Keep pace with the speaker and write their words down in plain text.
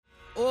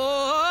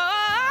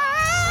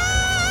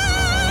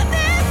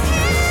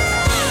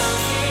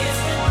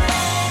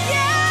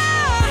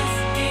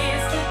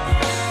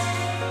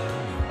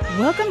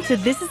to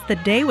This is the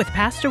Day with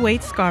Pastor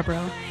Wade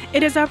Scarborough.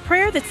 It is our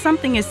prayer that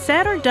something is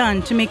said or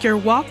done to make your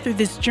walk through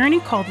this journey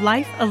called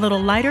life a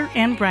little lighter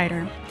and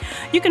brighter.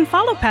 You can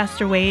follow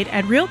Pastor Wade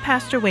at Real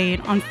Pastor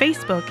Wade on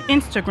Facebook,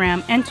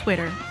 Instagram, and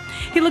Twitter.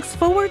 He looks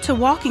forward to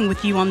walking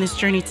with you on this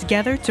journey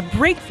together to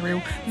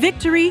breakthrough,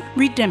 victory,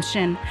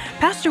 redemption.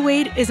 Pastor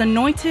Wade is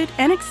anointed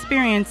and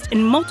experienced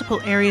in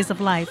multiple areas of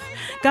life.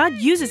 God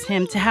uses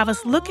him to have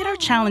us look at our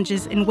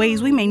challenges in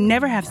ways we may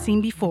never have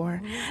seen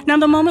before. Now,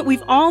 the moment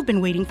we've all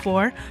been waiting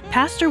for,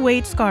 Pastor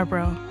Wade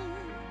Scarborough.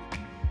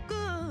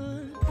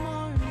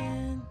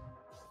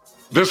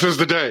 This is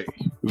the day.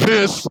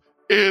 This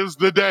is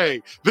the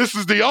day. This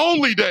is the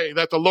only day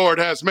that the Lord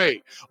has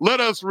made.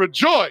 Let us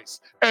rejoice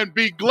and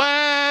be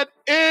glad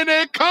in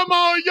it. Come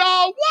on,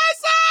 y'all.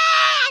 What's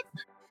up?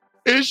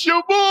 It's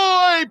your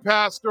boy,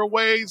 Pastor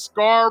Wade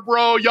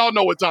Scarborough. Y'all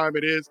know what time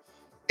it is.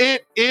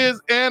 It is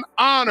an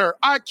honor.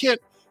 I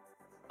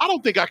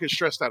don't think I can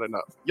stress that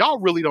enough. Y'all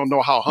really don't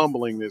know how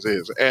humbling this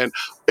is. And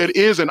it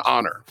is an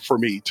honor for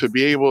me to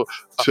be able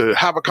to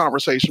have a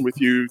conversation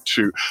with you,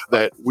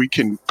 that we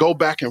can go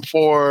back and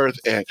forth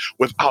and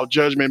without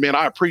judgment. Man,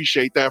 I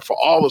appreciate that for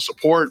all the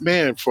support,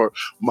 man, for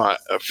my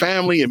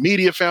family,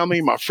 immediate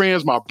family, my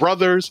friends, my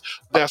brothers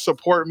that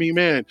support me,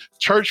 man.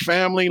 Church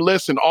family,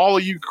 listen, all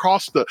of you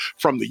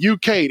from the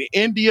UK to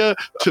India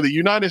to the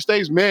United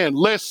States, man,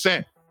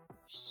 listen.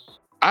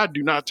 I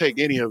do not take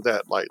any of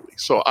that lightly.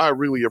 So I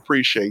really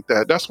appreciate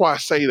that. That's why I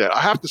say that.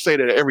 I have to say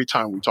that every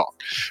time we talk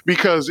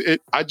because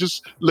I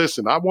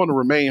want to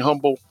remain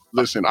humble.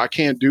 Listen, I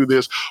can't do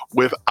this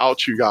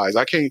without you guys.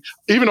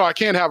 Even though I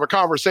can't have a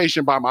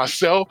conversation by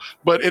myself,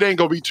 but it ain't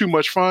going to be too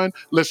much fun.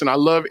 Listen, I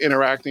love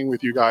interacting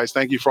with you guys.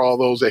 Thank you for all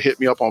those that hit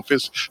me up on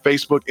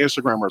Facebook,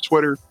 Instagram, or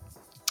Twitter.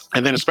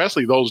 And then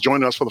especially those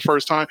joining us for the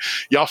first time.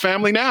 Y'all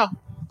family now.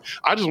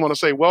 I just want to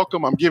say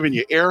welcome. I'm giving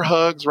you air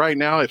hugs right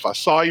now. If I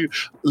saw you,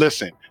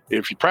 listen,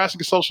 if you're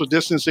practicing social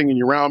distancing and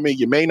you're around me,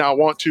 you may not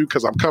want to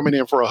because I'm coming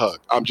in for a hug.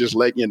 I'm just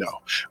letting you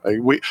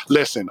know.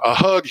 Listen, a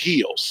hug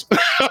heals.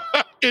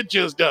 It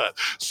just does.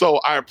 So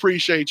I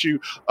appreciate you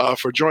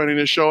for joining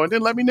this show. And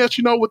then let me let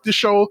you know what this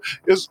show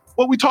is,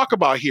 what we talk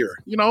about here.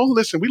 You know,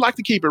 listen, we like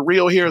to keep it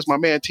real here, as my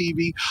man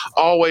TV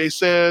always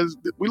says.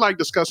 We like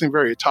discussing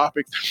various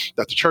topics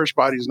that the church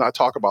body does not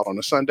talk about on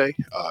a Sunday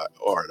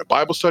or the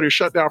Bible study is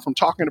shut down from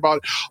talking about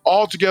it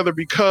altogether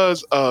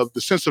because of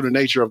the sensitive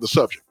nature of the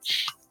subject.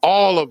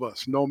 All of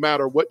us, no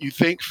matter what you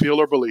think, feel,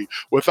 or believe,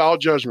 without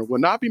judgment, will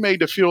not be made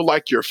to feel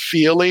like your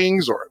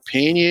feelings or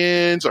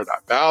opinions are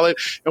not valid.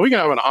 And we can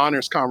have an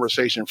honest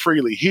conversation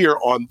freely here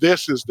on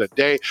This is the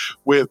Day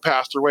with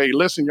Pastor Wade.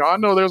 Listen, y'all, I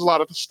know there's a lot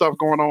of stuff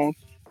going on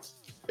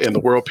in the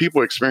world.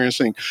 People are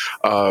experiencing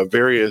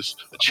various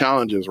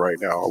challenges right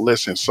now.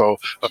 Listen, so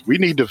we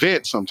need to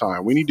vent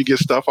sometime. We need to get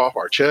stuff off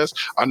our chest.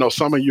 I know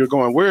some of you are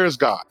going, where is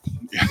God?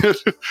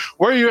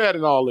 Where are you at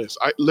in all this?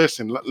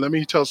 Listen, let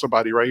me tell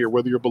somebody right here,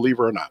 whether you're a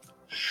believer or not,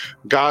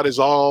 God is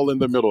all in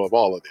the middle of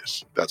all of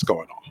this that's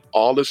going on.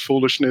 All this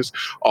foolishness,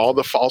 all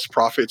the false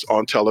prophets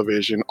on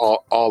television,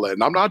 all that.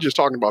 And I'm not just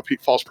talking about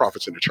false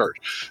prophets in the church,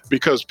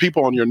 because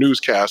people on your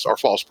newscasts are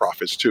false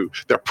prophets too.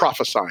 They're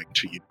prophesying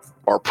to you,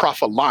 or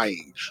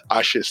prophesying,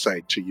 I should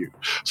say, to you.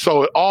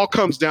 So it all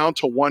comes down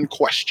to one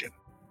question.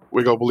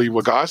 We're going to believe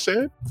what God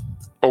said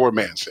or what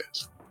man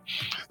says.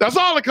 That's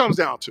all it comes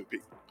down to,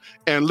 people.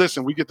 And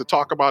listen, we get to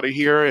talk about it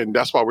here, and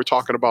that's why we're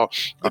talking about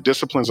the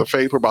disciplines of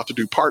faith. We're about to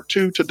do part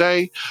 2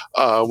 today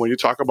when you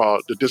talk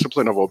about the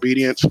discipline of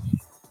obedience.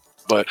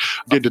 But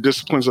did the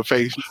disciplines of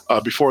faith.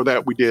 Before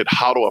that, we did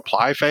how to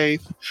apply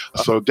faith.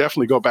 So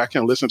definitely go back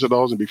and listen to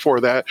those. And before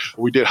that,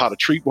 we did how to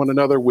treat one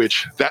another,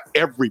 which that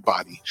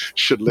everybody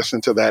should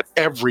listen to that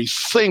every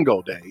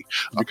single day,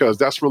 because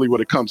that's really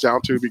what it comes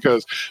down to.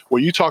 Because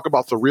when you talk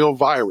about the real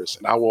virus,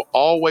 and I will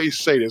always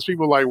say this,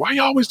 people are like, why are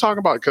you always talking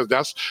about it? Because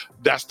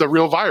that's the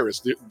real virus.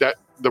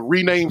 The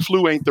renamed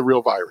flu ain't the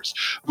real virus.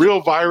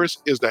 Real virus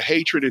is the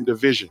hatred and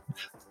division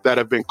that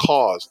have been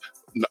caused,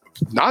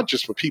 not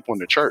just for people in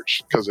the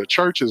church, because the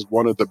church is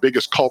one of the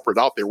biggest culprit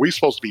out there. We're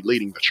supposed to be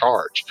leading the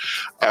charge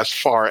as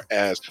far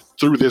as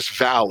through this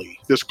valley,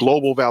 this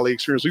global valley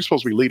experience. We're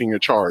supposed to be leading the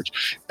charge,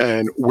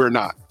 and we're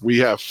not. We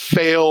have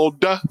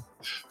failed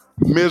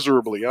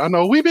miserably. I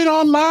know we've been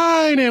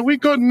online and we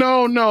go,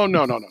 no.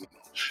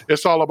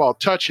 It's all about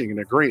touching and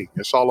agreeing.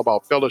 It's all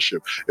about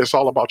fellowship. It's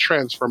all about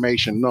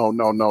transformation. No.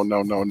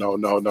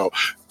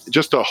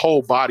 Just the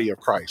whole body of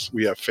Christ,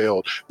 we have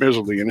failed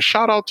miserably. And a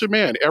shout out to,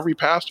 man, every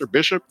pastor,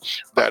 bishop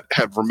that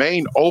have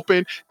remained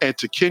open and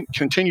to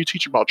continue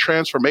teaching about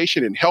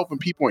transformation and helping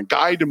people and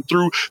guide them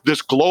through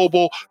this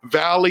global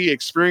valley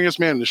experience,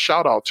 man, and a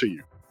shout out to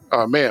you.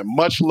 Man,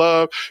 much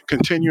love.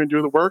 Continue and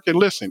do the work. And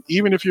listen,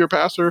 even if you're a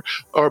pastor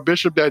or a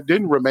bishop that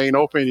didn't remain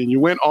open and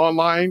you went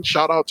online,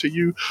 shout out to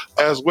you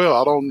as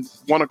well. I don't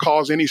want to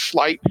cause any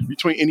slight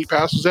between any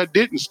pastors that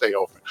didn't stay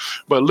open.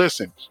 But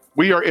listen,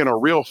 we are in a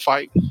real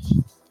fight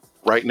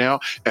right now.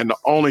 And the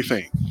only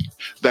thing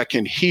that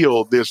can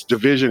heal this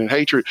division and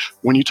hatred,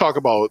 when you talk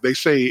about, they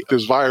say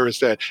this virus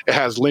that it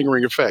has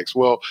lingering effects.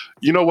 Well,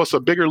 you know what's a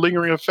bigger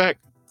lingering effect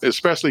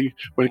especially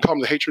when it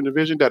comes to hatred and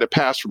division, that it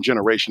passed from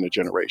generation to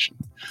generation.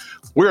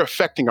 We're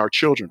affecting our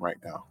children right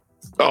now.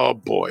 Oh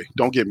boy,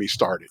 don't get me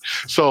started.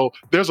 So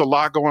there's a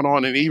lot going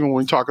on. And even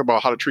when we talk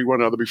about how to treat one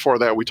another, before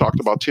that, we talked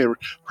about 10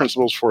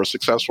 principles for a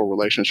successful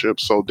relationship.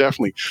 So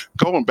definitely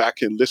going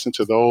back and listen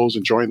to those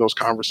and join those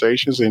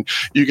conversations. And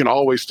you can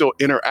always still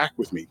interact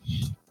with me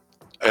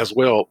as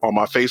well on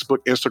my Facebook,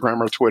 Instagram,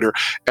 or Twitter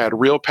at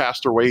Real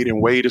Pastor Wade,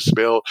 and Wade is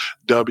spelled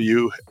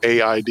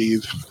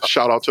W-A-I-D.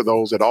 Shout out to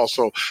those that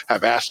also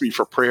have asked me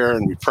for prayer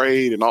and we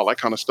prayed and all that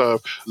kind of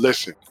stuff.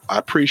 Listen, I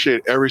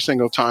appreciate every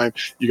single time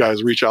you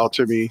guys reach out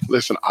to me.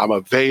 Listen, I'm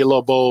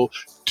available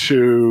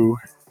to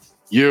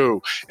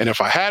you. And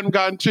if I hadn't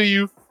gotten to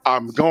you,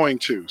 I'm going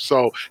to.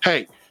 So,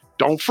 hey,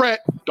 don't fret,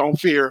 don't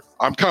fear,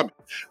 I'm coming.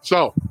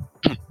 So,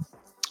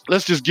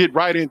 let's just get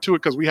right into it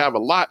because we have a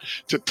lot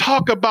to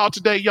talk about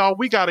today, y'all.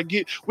 We got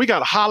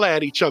to holler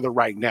at each other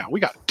right now. We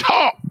got to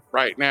talk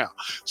right now.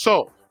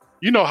 So,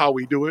 you know how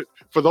we do it.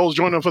 For those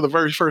joining for the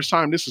very first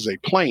time, this is a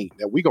plane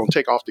that we're going to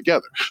take off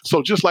together.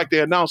 So just like they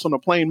announced on the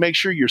plane, make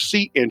sure your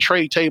seat and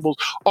tray tables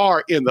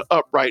are in the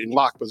upright and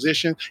locked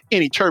position.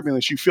 Any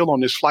turbulence you feel on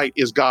this flight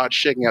is God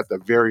shaking at the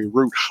very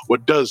root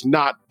what does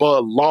not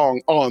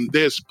belong on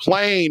this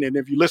plane. And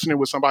if you're listening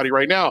with somebody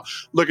right now,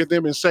 look at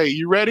them and say,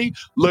 you ready?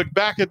 Look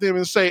back at them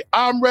and say,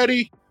 I'm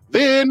ready.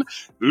 Then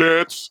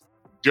let's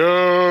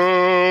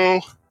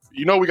go.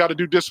 You know, we got to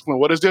do discipline.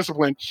 What is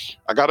discipline?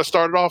 I got to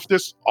start it off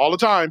this all the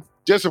time.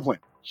 Discipline.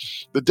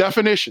 The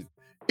definition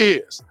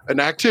is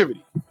an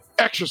activity,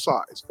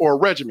 exercise, or a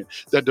regimen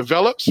that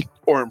develops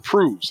or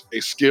improves a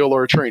skill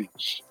or a training.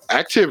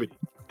 Activity,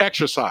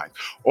 exercise,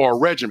 or a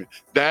regimen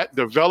that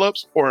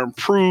develops or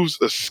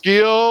improves a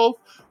skill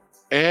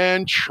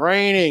and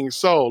training.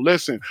 So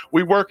listen,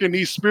 we work in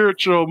these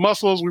spiritual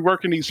muscles, we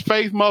work in these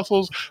faith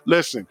muscles.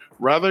 Listen,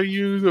 whether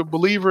you're a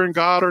believer in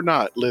God or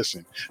not,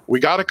 listen, we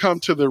got to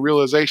come to the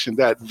realization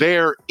that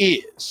there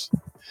is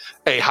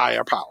a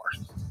higher power.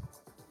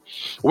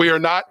 We are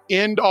not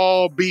end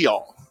all be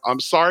all. I'm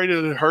sorry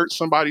that it hurt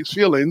somebody's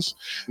feelings.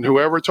 And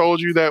whoever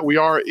told you that we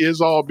are is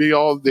all be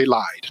all, they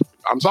lied.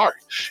 I'm sorry.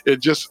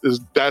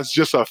 That's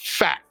just a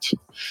fact.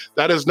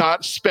 That is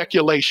not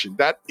speculation.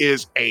 That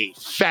is a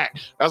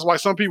fact. That's why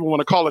some people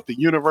want to call it the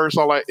universe.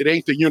 All that. It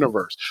ain't the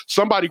universe.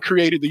 Somebody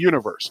created the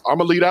universe. I'm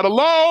going to leave that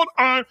alone.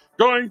 I'm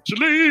going to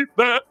leave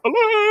that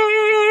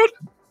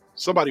alone.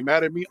 Somebody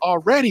mad at me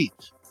already.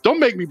 Don't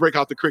make me break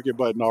out the cricket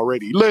button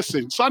already.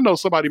 Listen, so I know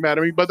somebody mad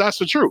at me, but that's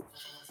the truth.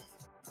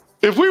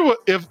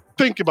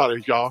 Think about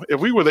it, y'all. If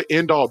we were the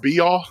end all be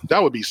all,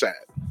 that would be sad.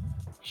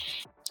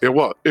 It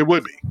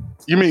would be.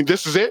 You mean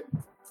this is it?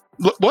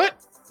 What?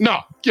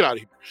 No, get out of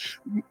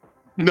here.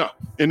 No.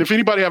 And if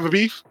anybody have a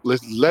beef,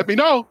 let me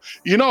know.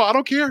 You know, I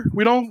don't care.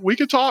 We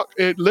can talk.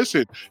 And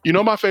listen, you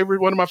know,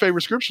 one of my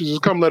favorite scriptures is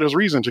come, let us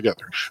reason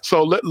together.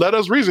 So let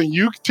us reason.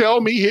 You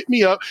tell me, hit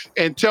me up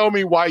and tell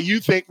me why you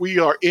think we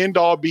are end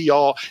all be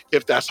all.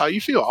 If that's how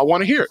you feel, I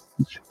want to hear it.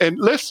 And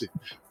listen,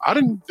 I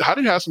didn't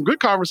have some good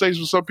conversations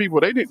with some people.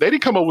 They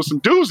didn't come up with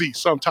some doozies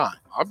sometime.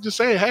 I'm just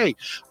saying, hey,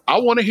 I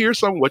want to hear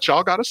what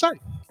y'all got to say.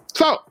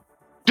 So,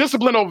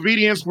 discipline,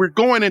 obedience. We're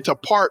going into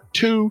part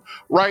 2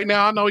 right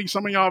now. I know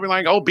some of y'all be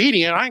like,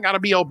 obedient. I ain't got to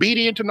be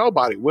obedient to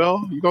nobody.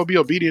 Well, you're going to be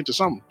obedient to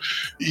something.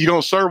 You're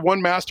going to serve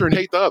one master and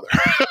hate the other.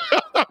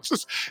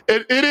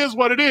 It is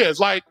what it is.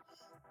 Like,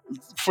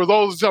 for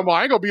those that tell me,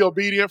 I ain't going to be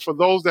obedient. For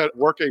those that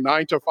work a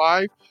 9 to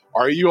 5,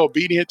 are you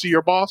obedient to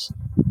your boss?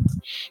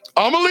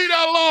 I'm going to leave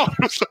that alone.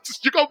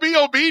 You're going to be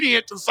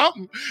obedient to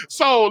something.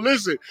 So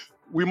listen,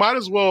 we might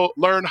as well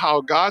learn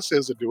how God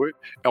says to do it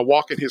and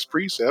walk in his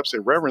precepts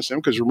and reverence him.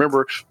 Because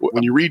remember,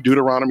 when you read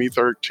Deuteronomy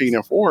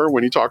 13:4,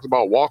 when he talks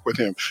about walk with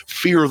him,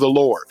 fear the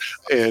Lord.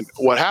 And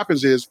what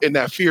happens is in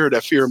that fear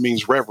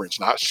means reverence,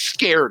 not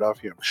scared of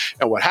him.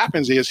 And what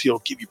happens is he'll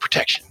give you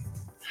protection.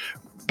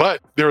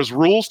 But there's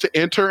rules to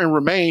enter and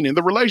remain in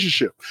the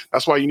relationship.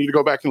 That's why you need to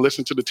go back and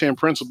listen to the 10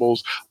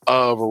 principles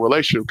of a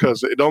relationship,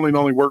 because it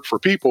only work for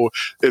people.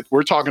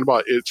 We're talking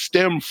about it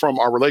stemmed from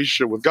our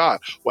relationship with God.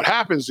 What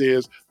happens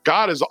is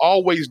God is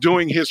always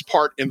doing his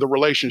part in the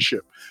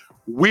relationship.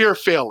 We're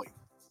failing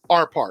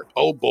our part.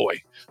 Oh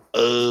boy.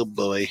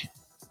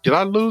 Did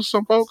I lose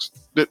some folks?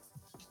 Did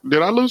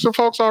I lose some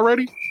folks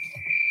already?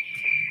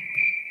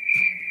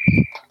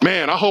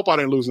 Man, I hope I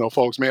didn't lose no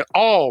folks, man.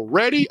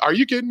 Already? Are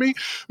you kidding me?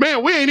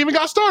 Man, we ain't even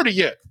got started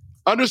yet.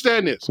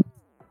 Understand this.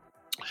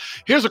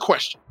 Here's a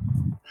question.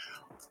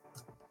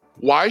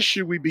 Why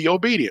should we be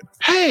obedient?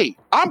 Hey,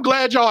 I'm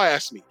glad y'all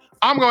asked me.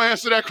 I'm going to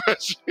answer that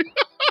question.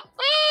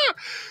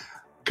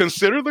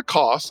 Consider the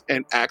cost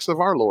and acts of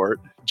our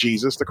Lord,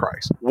 Jesus the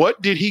Christ. What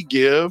did he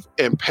give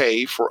and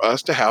pay for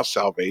us to have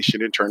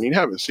salvation and eternity in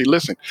heaven? See,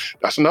 listen,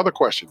 that's another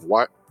question.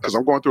 Why? Because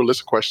I'm going through a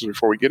list of questions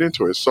before we get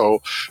into it.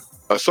 So,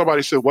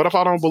 somebody said, what if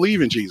I don't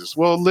believe in Jesus?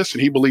 Well, listen,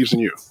 he believes in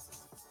you.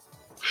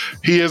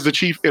 He is the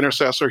chief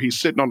intercessor. He's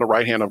sitting on the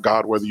right hand of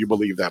God, whether you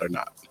believe that or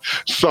not.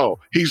 So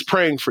he's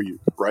praying for you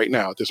right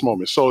now at this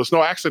moment. So it's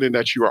no accident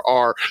that you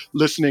are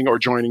listening or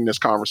joining this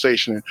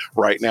conversation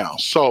right now.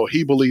 So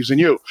he believes in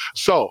you.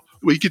 So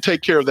we can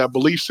take care of that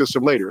belief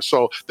system later.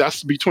 So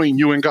that's between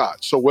you and God.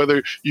 So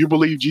whether you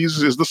believe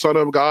Jesus is the Son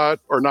of God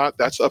or not,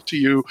 that's up to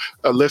you.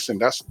 Listen,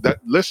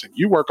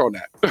 you work on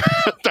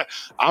that.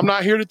 I'm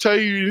not here to tell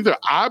you either.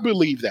 I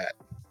believe that.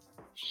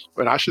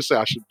 But I should say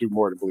I should do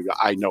more than believe it.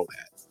 I know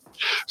that.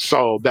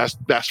 So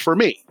that's for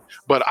me.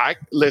 But I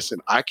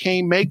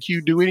can't make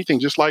you do anything,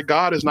 just like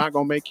God is not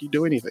going to make you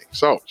do anything.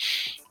 So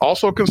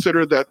also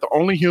consider that the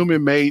only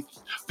human-made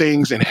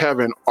things in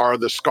heaven are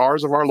the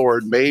scars of our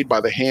Lord made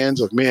by the hands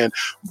of men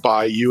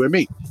by you and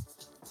me.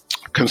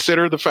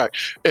 Consider the fact,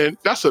 and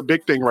that's a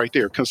big thing right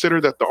there.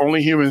 Consider that the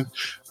only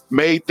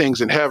human-made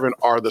things in heaven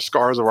are the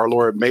scars of our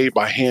Lord made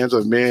by hands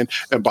of men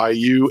and by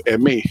you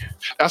and me.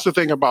 That's the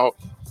thing about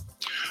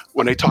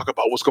when they talk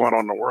about what's going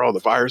on in the world, the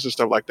virus and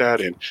stuff like that.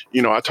 And,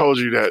 I told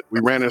you that we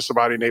ran into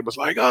somebody and they was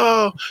like,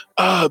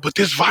 but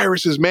this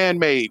virus is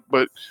man-made.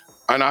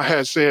 And I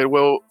had said,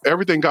 well,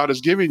 everything God has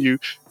given you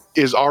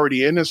is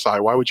already in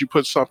inside. Why would you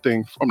put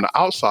something from the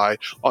outside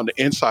on the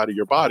inside of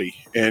your body?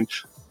 And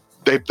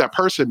that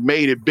person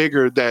made it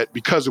bigger that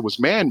because it was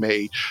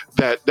man-made,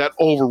 that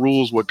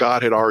overrules what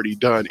God had already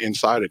done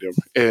inside of them.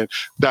 And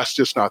that's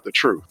just not the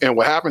truth. And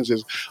what happens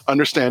is,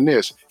 understand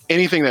this,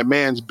 anything that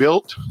man's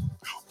built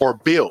or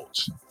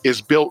builds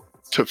is built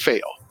to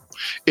fail.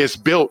 It's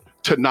built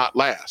to not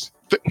last.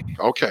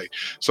 Okay,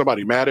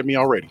 somebody mad at me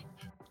already.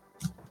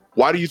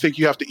 Why do you think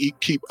you have to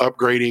keep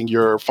upgrading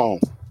your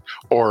phone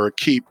or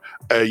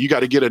you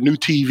got to get a new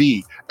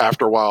TV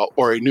after a while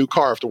or a new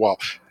car after a while?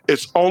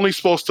 It's only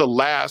supposed to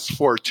last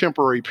for a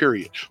temporary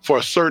period, for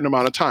a certain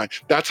amount of time.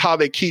 That's how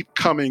they keep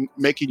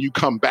making you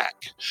come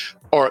back.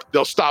 Or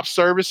they'll stop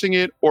servicing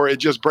it, or it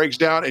just breaks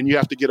down and you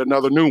have to get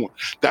another new one.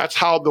 That's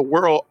how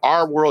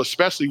our world,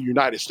 especially the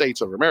United States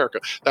of America,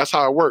 that's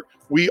how it works.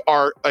 We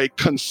are a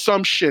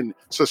consumption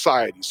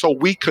society. So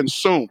we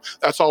consume.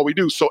 That's all we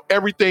do. So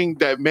everything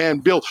that man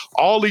built,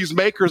 all these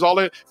makers,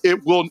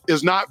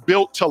 is not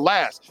built to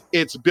last.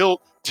 It's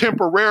built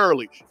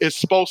temporarily. It's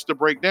supposed to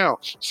break down.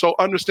 So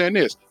understand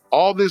this.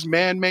 All this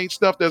man-made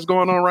stuff that's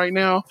going on right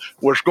now,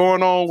 what's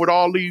going on with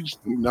all these,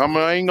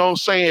 I ain't gonna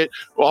say it,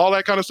 all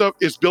that kind of stuff,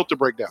 is built to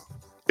break down.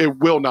 It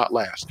will not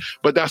last.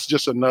 But that's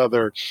just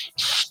another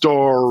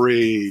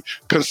story.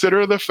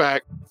 Consider the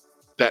fact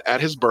that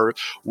at his birth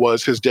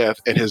was his death,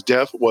 and his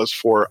death was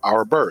for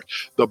our birth.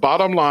 The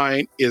bottom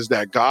line is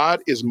that God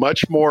is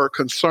much more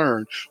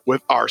concerned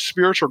with our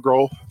spiritual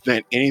growth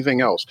than anything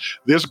else.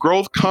 This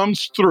growth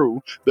comes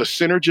through the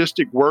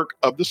synergistic work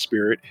of the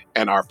Spirit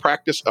and our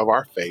practice of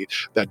our faith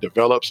that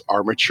develops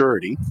our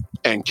maturity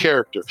and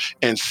character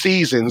and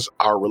seasons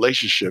our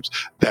relationships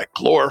that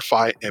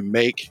glorify and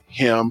make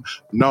him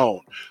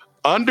known.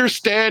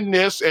 Understand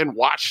this and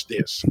watch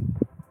this.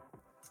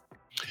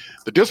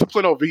 The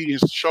discipline of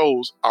obedience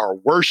shows our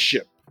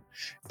worship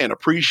and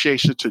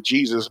appreciation to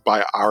Jesus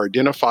by our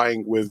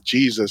identifying with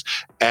Jesus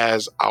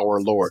as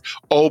our Lord.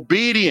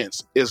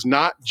 Obedience is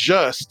not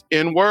just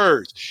in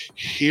words.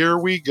 Here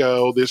we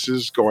go. This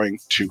is going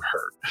to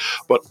hurt.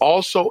 But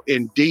also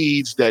in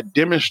deeds that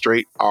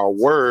demonstrate our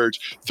words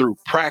through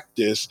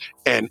practice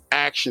and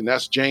action.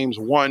 That's James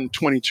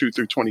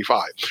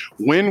 1:22-25.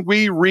 When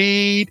we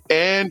read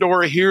and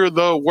or hear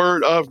the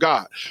word of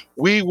God,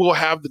 we will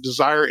have the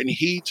desire and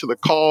heed to the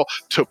call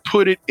to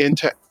put it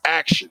into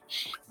action.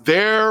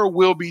 There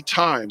will be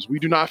times we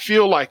do not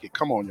feel like it.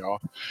 Come on, y'all.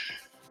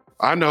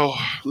 I know,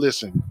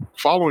 listen,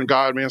 following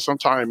God, man,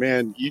 sometimes,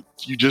 man, you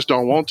just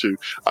don't want to.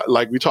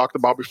 Like we talked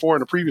about before in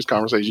the previous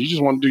conversation, you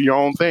just want to do your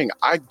own thing.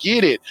 I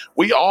get it.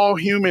 We all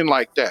human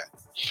like that.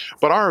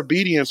 But our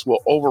obedience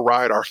will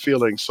override our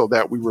feelings so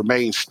that we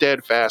remain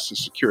steadfast and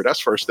secure. That's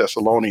 1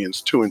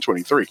 Thessalonians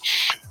 2:23.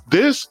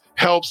 This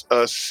helps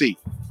us see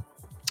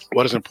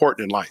what is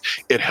important in life.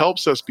 It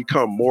helps us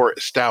become more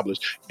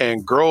established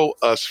and grow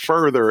us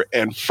further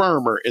and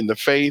firmer in the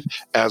faith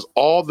as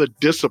all the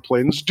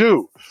disciplines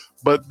do.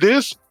 But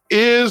this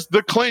is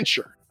the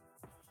clincher.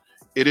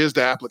 It is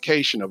the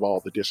application of all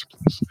the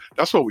disciplines.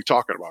 That's what we're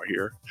talking about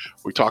here.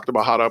 We talked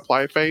about how to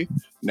apply faith.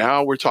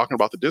 Now we're talking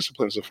about the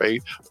disciplines of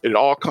faith. It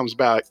all comes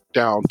back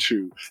down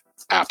to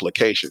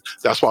application.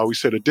 That's why we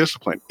said a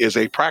discipline is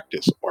a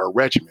practice or a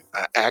regimen,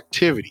 an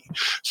activity.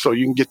 So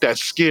you can get that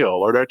skill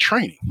or that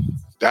training.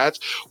 That's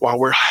why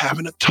we're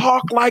having a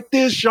talk like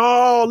this,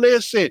 y'all.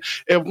 Listen,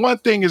 if one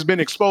thing has been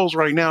exposed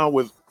right now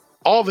with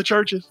all the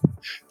churches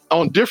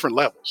on different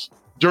levels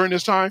during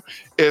this time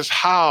is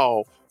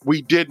how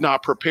we did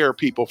not prepare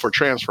people for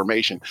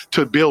transformation,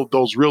 to build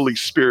those really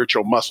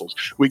spiritual muscles.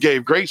 We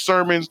gave great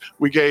sermons,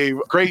 we gave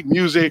great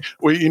music,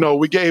 we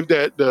gave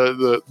that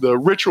the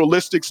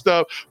ritualistic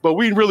stuff, but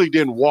we really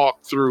didn't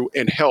walk through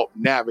and help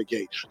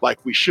navigate like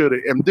we should.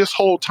 And this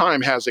whole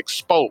time has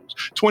exposed,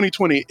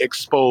 2020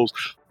 exposed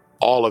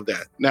all of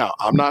that. Now,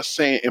 I'm not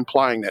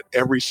implying that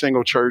every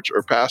single church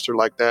or pastor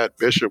like that,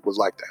 bishop was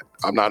like that.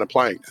 I'm not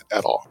implying that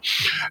at all.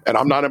 And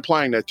I'm not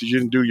implying that you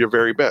didn't do your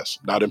very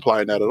best. Not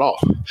implying that at all.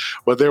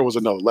 But there was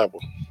another level.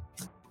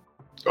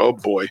 Oh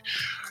boy,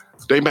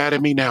 they mad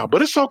at me now,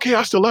 but it's okay.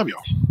 I still love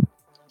y'all.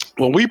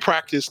 When we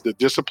practice the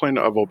discipline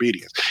of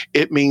obedience,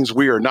 It means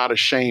we are not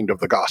ashamed of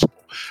the gospel.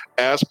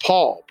 As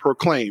Paul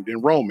proclaimed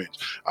in Romans,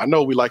 I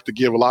know we like to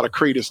give a lot of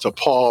credence to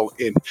Paul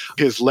in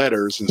his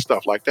letters and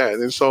stuff like that.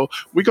 And so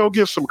we go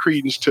give some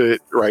credence to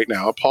it right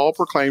now. Paul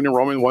proclaimed in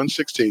Romans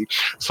 1:16,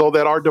 so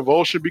that our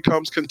devotion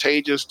becomes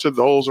contagious to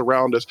those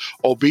around us.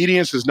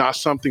 Obedience is not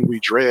something we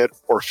dread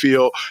or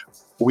feel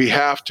we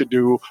have to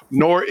do,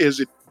 nor is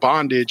it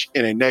bondage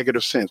in a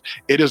negative sense.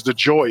 It is the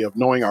joy of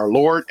knowing our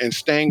Lord and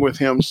staying with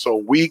him so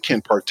we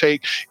can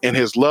partake in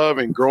his love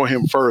and grow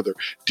him further,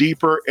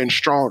 deeper and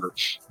stronger.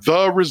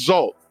 The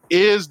result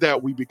is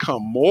that we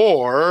become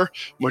more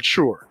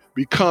mature,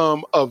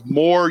 become of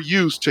more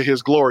use to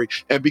his glory,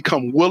 and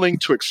become willing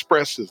to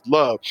express his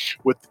love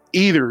with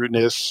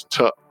eagerness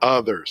to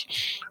others.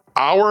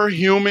 Our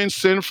human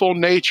sinful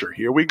nature,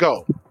 here we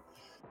go,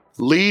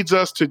 leads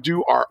us to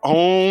do our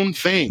own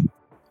thing.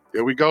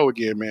 Here we go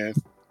again, man.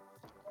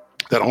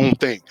 That own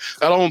thing.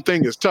 That own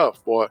thing is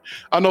tough, boy.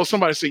 I know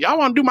somebody say, I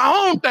want to do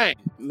my own thing.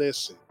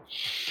 Listen,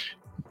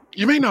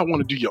 you may not want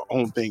to do your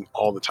own thing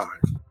all the time.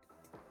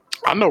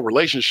 I know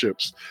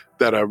relationships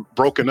that are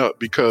broken up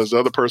because the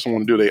other person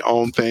want to do their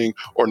own thing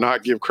or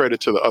not give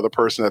credit to the other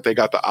person that they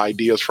got the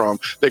ideas from.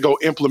 They go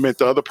implement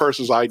the other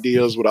person's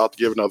ideas without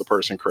giving the other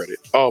person credit.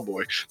 Oh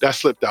boy, that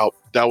slipped out.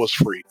 That was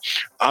free.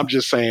 I'm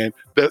just saying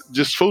that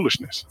just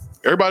foolishness.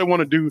 Everybody want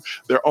to do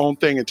their own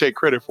thing and take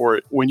credit for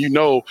it when you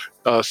know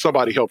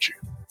somebody helped you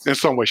in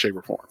some way, shape,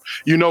 or form.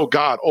 You know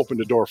God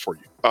opened the door for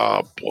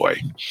you.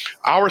 Boy,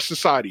 our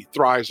society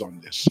thrives on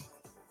this.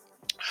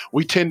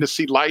 We tend to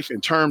see life in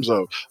terms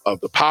of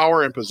the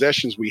power and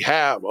possessions we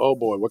have. Oh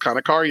boy, what kind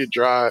of car you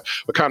drive,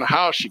 what kind of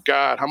house you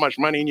got, how much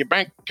money in your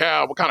bank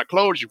account, what kind of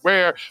clothes you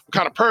wear, what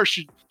kind of purse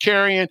you're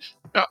carrying.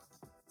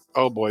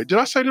 Oh boy, did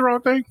I say the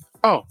wrong thing?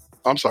 Oh,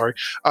 I'm sorry.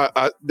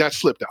 That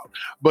slipped out.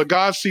 But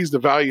God sees the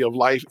value of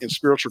life and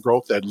spiritual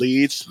growth that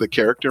leads to the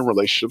character and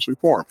relationships we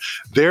form.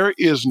 There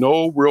is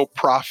no real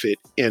profit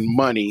in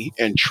money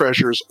and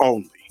treasures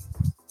only.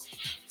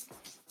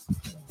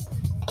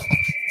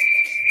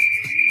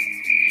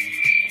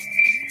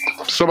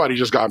 Somebody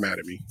just got mad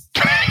at me.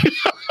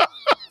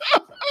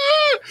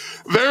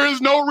 There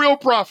is no real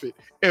profit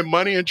in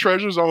money and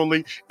treasures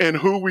only in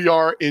who we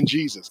are in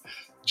Jesus.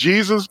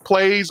 Jesus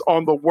plays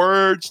on the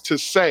words to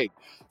say,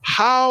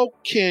 how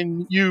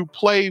can you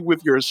play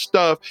with your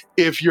stuff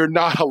if you're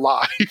not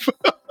alive?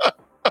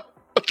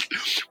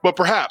 But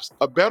perhaps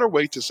a better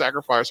way to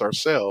sacrifice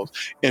ourselves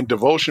in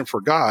devotion for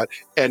God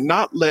and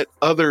not let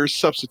other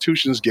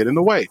substitutions get in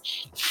the way.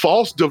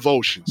 False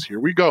devotions, here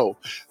we go,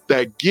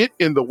 that get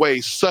in the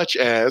way, such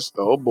as,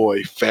 oh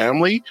boy,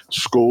 family,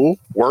 school,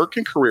 work,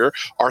 and career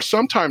are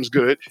sometimes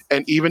good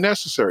and even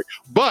necessary.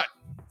 But,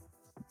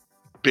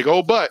 big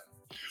old but,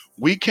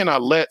 we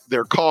cannot let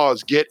their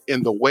cause get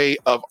in the way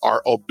of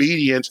our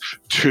obedience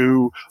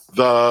to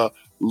the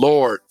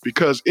Lord.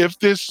 Because if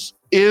this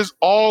is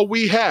all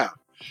we have,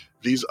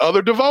 these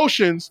other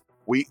devotions,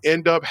 we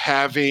end up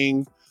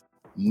having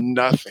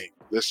nothing.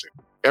 Listen,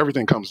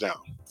 everything comes down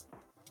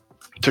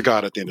to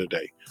God at the end of the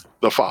day,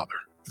 the Father.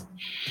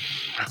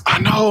 I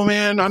know,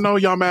 man. I know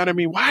y'all mad at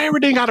me. Why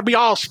everything got to be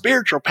all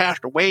spiritual,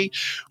 Pastor Wade?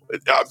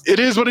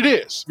 It is what it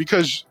is,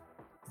 because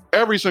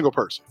every single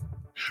person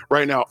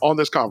right now on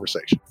this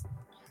conversation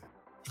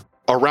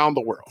around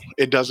the world,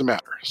 it doesn't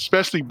matter,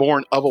 especially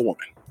born of a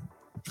woman.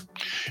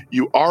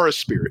 You are a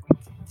spirit.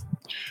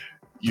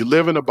 You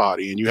live in a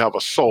body and you have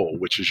a soul,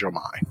 which is your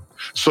mind.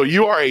 So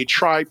you are a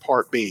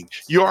tripart being.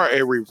 You are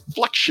a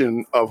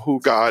reflection of who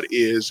God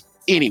is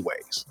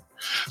anyways.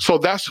 So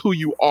that's who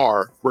you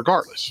are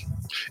regardless,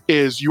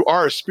 is you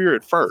are a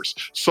spirit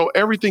first. So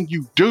everything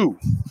you do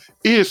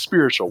is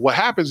spiritual. What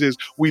happens is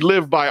we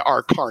live by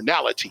our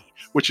carnality,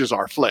 which is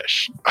our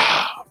flesh.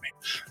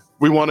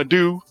 We want to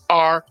do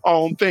our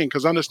own thing,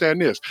 because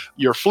understand this,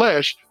 your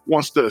flesh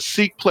wants to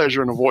seek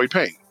pleasure and avoid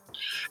pain.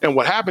 And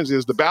what happens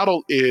is the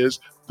battle is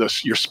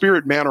your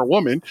spirit man or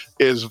woman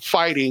is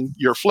fighting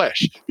your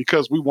flesh,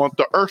 because we want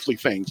the earthly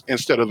things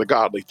instead of the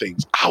godly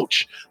things.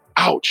 Ouch,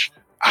 ouch,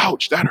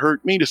 ouch. That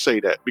hurt me to say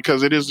that,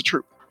 because it is the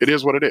truth. It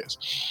is what it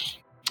is.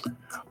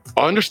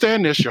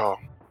 Understand this, y'all.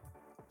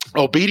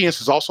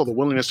 Obedience is also the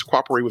willingness to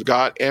cooperate with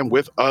God and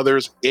with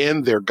others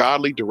in their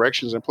godly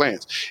directions and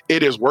plans.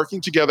 It is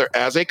working together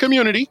as a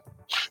community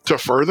to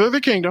further the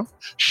kingdom,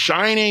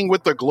 shining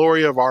with the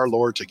glory of our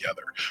Lord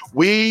together.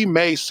 We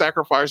may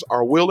sacrifice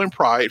our will and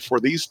pride, for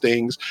these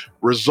things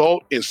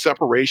result in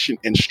separation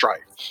and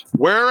strife.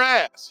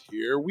 Whereas,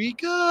 here we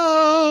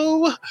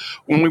go,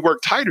 when we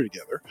work tighter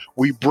together,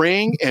 we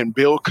bring and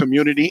build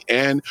community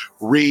and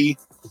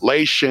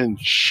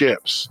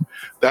relationships.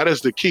 That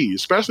is the key,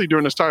 especially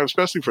during this time,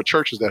 especially for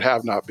churches that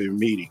have not been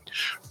meeting.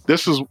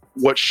 This is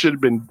what should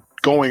have been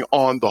going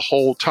on the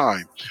whole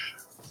time.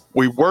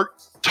 We work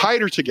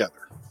tighter together.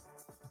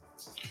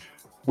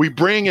 We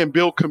bring and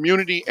build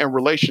community and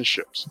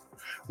relationships.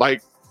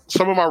 Like,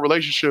 some of our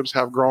relationships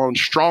have grown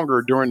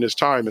stronger during this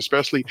time,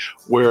 especially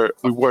where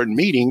we weren't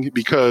meeting,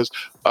 because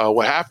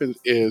what happened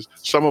is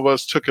some of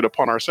us took it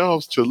upon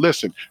ourselves to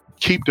listen.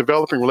 keep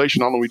developing relation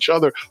not only with each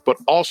other, but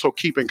also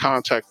keep in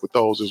contact with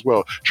those as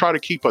well. Try to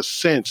keep a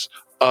sense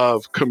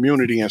of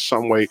community in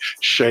some way,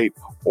 shape,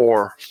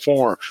 or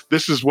form.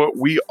 This is what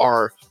we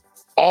are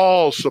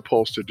all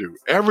supposed to do.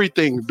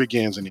 Everything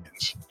begins and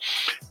ends.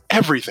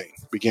 Everything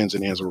begins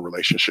and ends with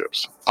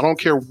relationships. I don't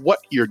care what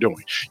you're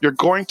doing. You're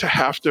going to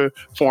have to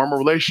form a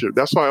relationship.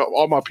 That's why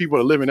all my people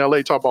that live in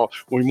LA talk about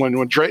when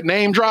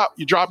name drop,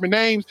 you dropping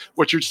names.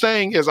 What you're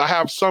saying is I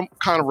have some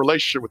kind of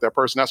relationship with that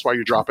person. That's why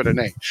you're dropping a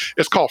name.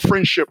 It's called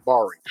friendship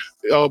borrowing.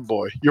 Oh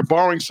boy, you're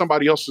borrowing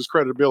somebody else's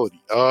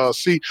credibility.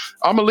 See,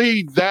 I'm gonna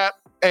leave that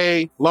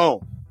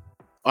alone.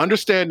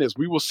 Understand this.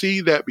 We will see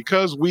that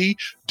because we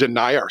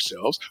deny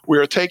ourselves, we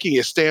are taking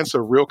a stance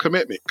of real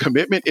commitment.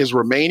 Commitment is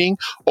remaining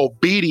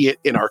obedient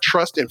in our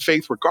trust and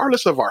faith,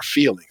 regardless of our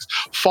feelings,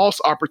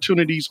 false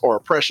opportunities, or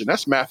oppression.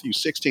 That's Matthew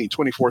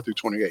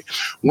 16:24-28.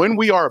 When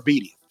we are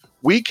obedient,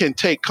 we can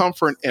take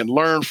comfort and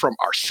learn from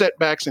our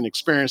setbacks and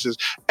experiences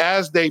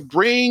as they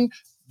bring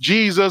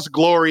Jesus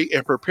glory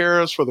and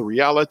prepare us for the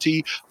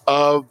reality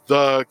of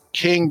the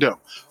kingdom.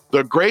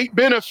 The great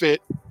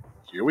benefit,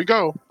 here we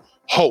go,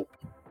 hope.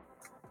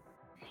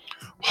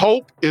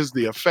 Hope is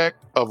the effect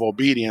of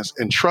obedience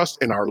and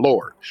trust in our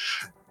Lord.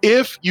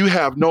 If you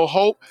have no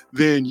hope,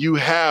 then you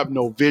have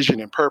no vision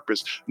and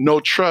purpose,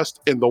 no trust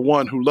in the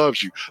one who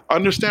loves you.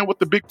 Understand what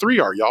the big three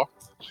are, y'all.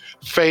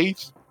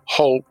 Faith,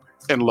 hope,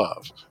 and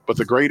love. But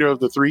the greater of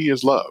the three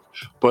is love.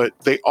 But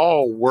they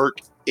all work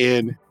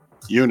in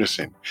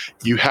unison.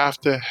 You have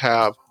to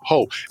have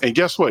hope. And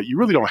guess what? You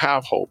really don't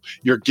have hope.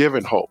 You're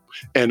given hope.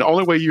 And the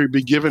only way you'll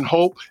be given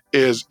hope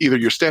is either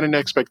you're standing in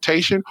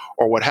expectation,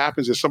 or what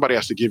happens is somebody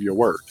has to give you a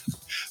word.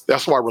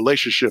 That's why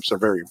relationships are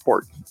very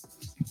important.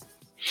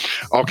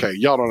 Okay,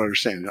 y'all don't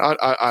understand.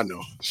 I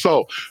know.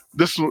 So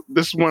this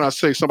is when I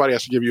say somebody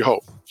has to give you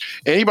hope.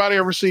 Anybody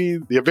ever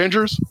seen The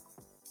Avengers?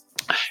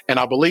 And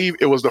I believe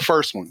it was the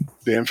first one,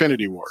 the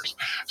Infinity Wars.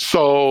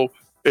 So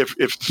if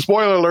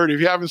spoiler alert, if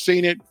you haven't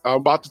seen it, I'm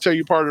about to tell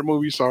you part of the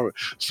movie.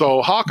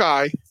 So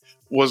Hawkeye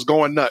was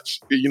going nuts,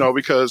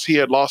 because he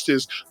had lost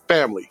his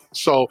family.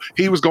 So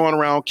he was going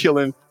around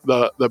killing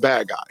the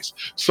bad guys.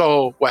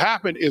 So what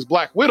happened is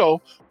Black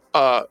Widow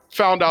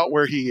found out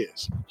where he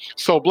is.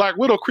 So Black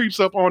Widow creeps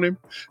up on him,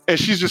 and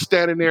she's just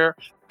standing there,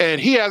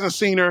 and he hasn't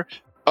seen her.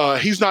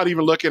 He's not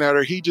even looking at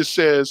her. He just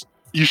says,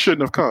 "You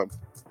shouldn't have come."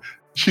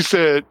 She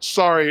said,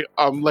 "Sorry,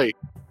 I'm late."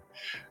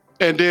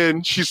 And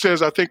then she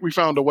says, "I think we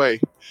found a way."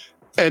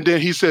 And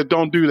then he said,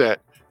 "Don't do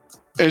that."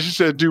 And she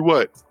said, "Do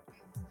what?"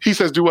 He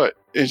says, "Do what?"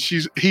 And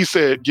he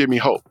said, "Give me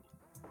hope."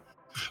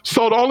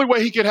 So the only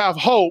way he could have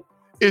hope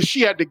is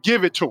she had to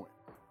give it to him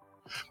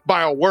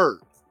by a word.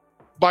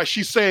 By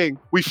she's saying,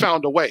 "We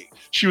found a way."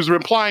 She was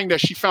implying that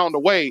she found a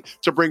way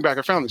to bring back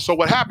her family. So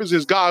what happens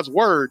is God's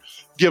word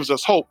gives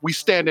us hope. We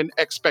stand in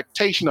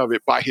expectation of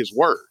it by his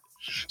word.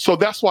 So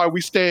that's why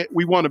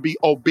we want to be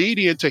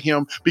obedient to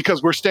him,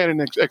 because we're standing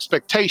in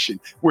expectation.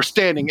 We're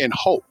standing in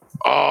hope.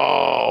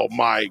 Oh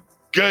my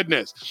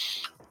goodness.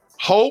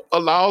 Hope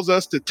allows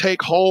us to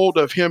take hold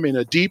of him in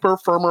a deeper,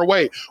 firmer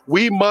way.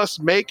 We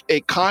must make a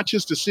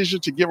conscious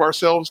decision to give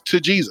ourselves to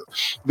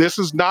Jesus. This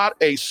is not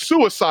a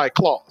suicide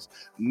clause.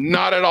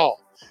 Not at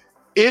all.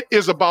 It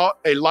is about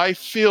a life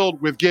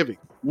filled with giving,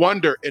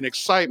 wonder, and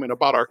excitement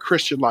about our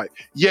Christian life.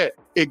 Yet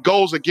it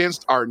goes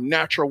against our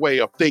natural way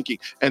of thinking.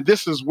 And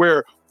this is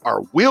where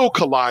our will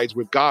collides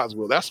with God's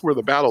will. That's where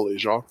the battle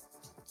is, y'all.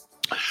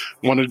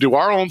 We want to do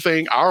our own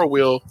thing, our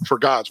will, for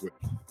God's will.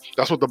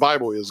 That's what the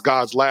Bible is,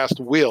 God's last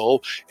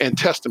will and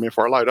testament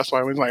for our life. That's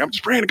why he's like, "I'm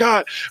just praying to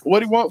God, what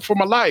do you want for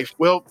my life?"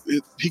 Well,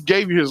 he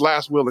gave you his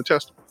last will and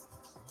testament.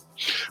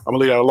 I'm going to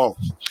leave that alone.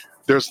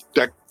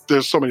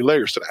 There's so many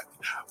layers to that.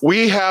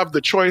 We have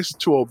the choice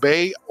to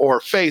obey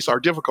or face our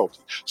difficulty.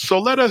 So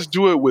let us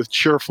do it with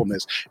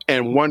cheerfulness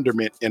and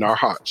wonderment in our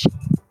hearts.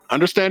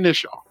 Understand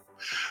this, y'all.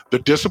 The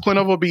discipline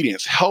of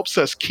obedience helps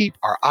us keep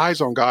our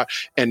eyes on God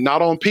and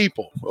not on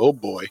people. Oh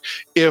boy.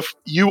 If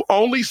you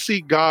only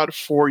seek God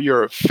for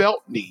your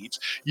felt needs,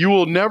 you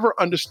will never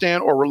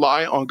understand or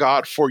rely on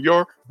God for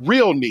your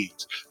real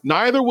needs.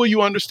 Neither will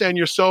you understand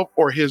yourself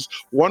or his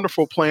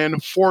wonderful plan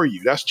for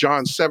you. That's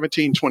John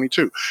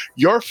 17:22.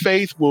 Your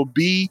faith will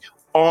be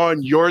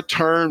on your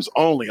terms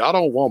only. I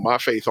don't want my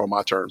faith on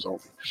my terms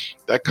only.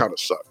 That kind of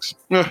sucks.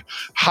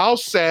 How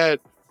sad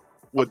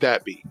would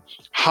that be?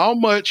 How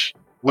much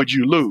would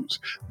you lose?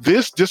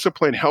 This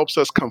discipline helps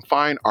us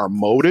confine our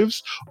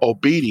motives,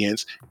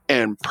 obedience,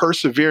 and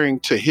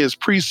persevering to his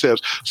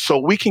precepts so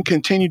we can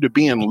continue to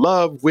be in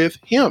love with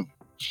him.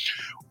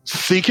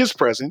 Seek his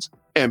presence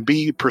and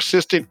be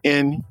persistent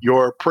in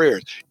your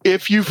prayers.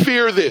 If you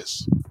fear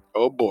this,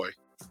 oh boy,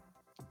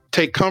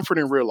 take comfort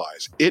and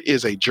realize it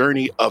is a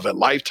journey of a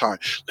lifetime.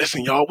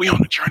 Listen, y'all, we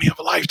on a journey of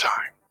a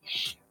lifetime.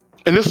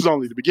 And this is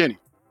only the beginning.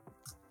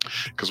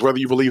 Because whether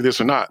you believe this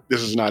or not,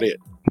 this is not it.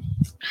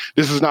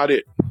 This is not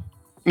it.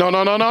 No.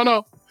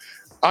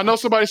 I know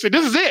somebody said,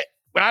 "This is it.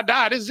 When I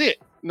die, this is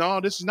it."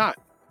 No, this is not.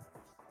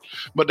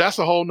 But that's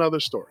a whole nother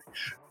story.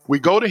 We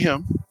go to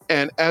him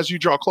And as you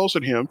draw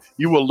closer to him,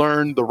 you will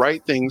learn the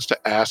right things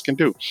to ask and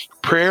do.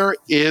 Prayer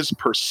is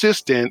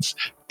persistence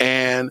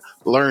and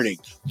learning.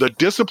 The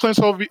disciplines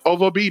of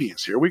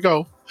obedience, here we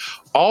go,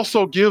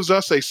 also gives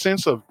us a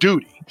sense of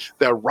duty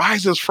that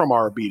rises from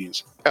our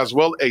obedience, as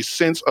well as a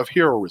sense of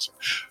heroism.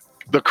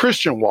 The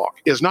Christian walk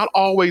is not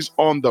always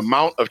on the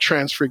Mount of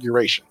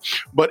Transfiguration,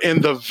 but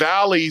in the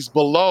valleys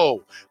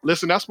below.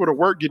 Listen, that's where the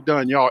work get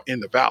done, y'all,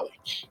 in the valley.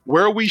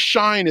 Where we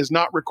shine is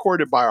not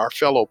recorded by our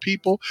fellow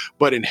people,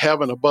 but in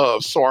heaven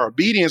above. So our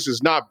obedience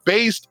is not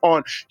based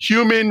on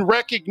human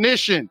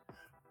recognition,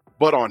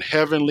 but on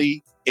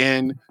heavenly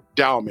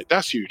endowment.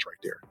 That's huge right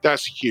there.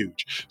 That's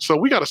huge. So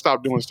we got to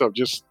stop doing stuff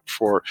just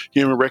for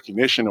human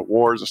recognition,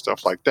 awards and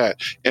stuff like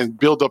that, and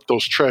build up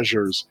those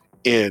treasures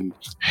in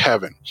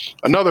heaven.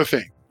 Another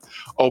thing,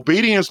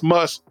 obedience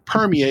must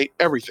permeate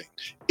everything.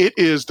 It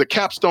is the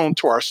capstone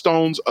to our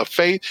stones of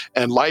faith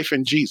and life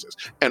in Jesus.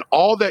 And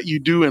all that you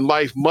do in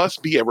life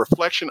must be a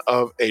reflection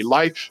of a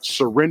life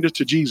surrendered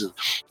to Jesus.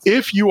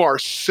 If you are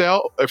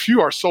so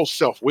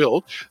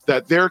self-willed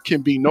that there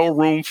can be no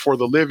room for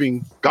the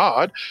living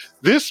God,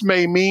 this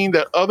may mean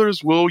that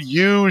others will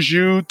use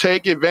you,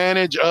 take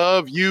advantage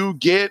of you,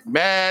 get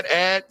mad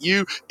at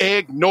you,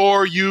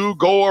 ignore you,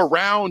 go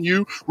around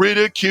you,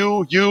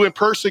 ridicule you, and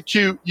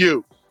persecute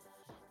you.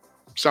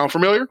 Sound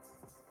familiar?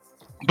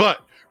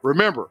 But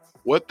remember,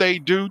 what they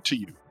do to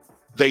you,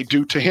 they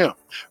do to him.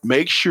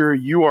 Make sure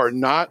you are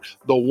not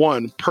the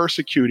one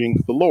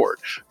persecuting the Lord.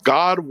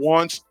 God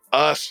wants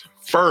us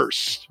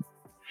first.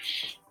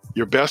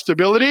 Your best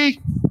ability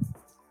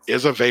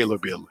is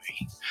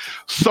availability.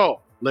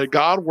 So let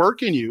God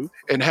work in you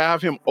and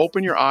have him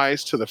open your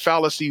eyes to the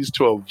fallacies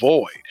to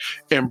avoid.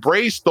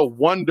 Embrace the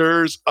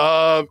wonders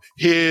of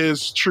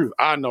his truth.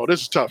 I know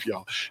this is tough,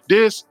 y'all.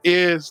 This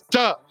is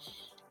tough.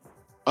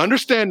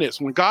 Understand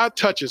this, when God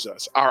touches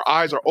us, our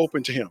eyes are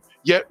open to him.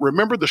 Yet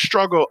remember the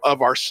struggle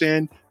of our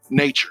sin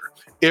nature.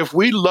 If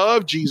we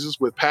love Jesus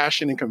with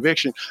passion and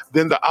conviction,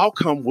 then the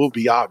outcome will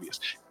be obvious.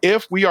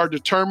 If we are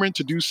determined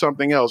to do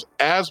something else,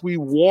 as we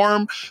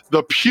warm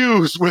the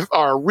pews with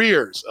our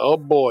rears, oh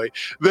boy,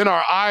 then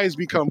our eyes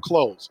become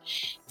closed.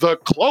 The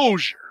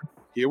closure,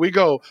 here we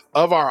go,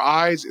 of our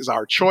eyes is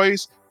our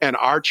choice and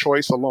our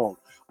choice alone.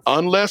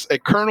 Unless a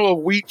kernel of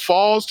wheat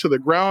falls to the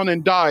ground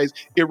and dies,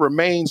 it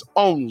remains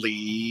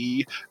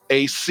only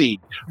a seed.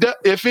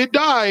 If it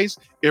dies,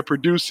 it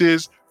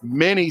produces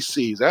many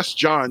seeds. That's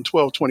John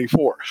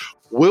 12:24.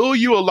 Will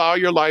you allow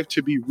your life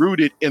to be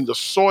rooted in the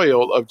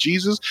soil of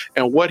Jesus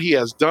and what he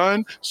has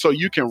done so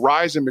you can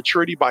rise in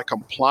maturity by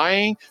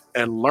complying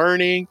and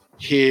learning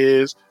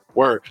his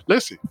word?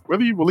 Listen,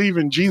 whether you believe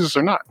in Jesus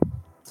or not,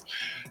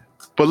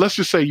 but let's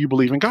just say you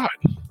believe in God,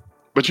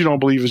 but you don't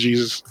believe that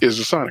Jesus is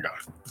the Son of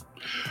God.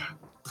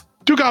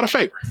 Do God a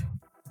favor.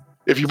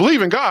 If you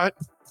believe in God,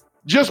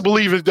 just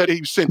believe that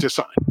he sent his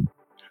son.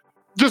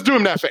 Just do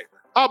him that favor.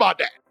 How about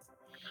that?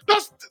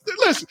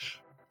 Listen,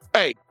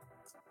 hey,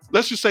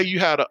 let's just say you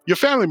had your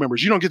family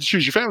members. You don't get to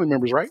choose your family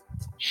members, right?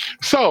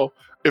 So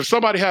if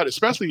somebody had,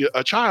 especially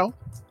a child,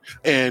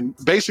 and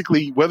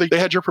basically whether they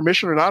had your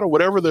permission or not, or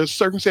whatever the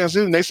circumstance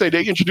is, and they say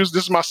they introduced,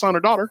 this is my son or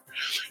daughter,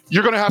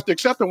 you're going to have to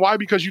accept them. Why?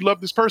 Because you love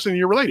this person and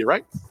you're related,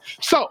 right?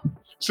 So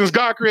since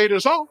God created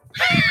us all,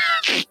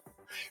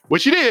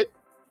 what you did,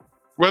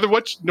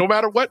 no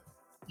matter what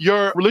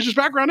your religious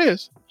background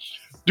is,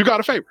 do God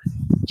a favor.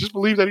 Just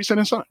believe that he sent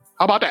his son.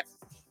 How about that?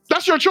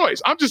 That's your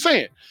choice. I'm just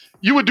saying,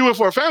 you would do it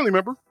for a family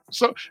member.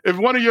 So if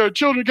one of your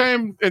children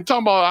came and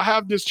talking about, I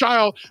have this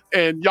child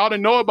and y'all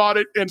didn't know about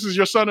it, and this is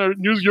your son or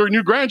your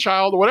new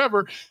grandchild or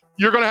whatever,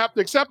 you're going to have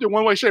to accept it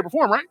one way, shape, or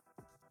form, right?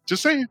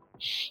 Just saying.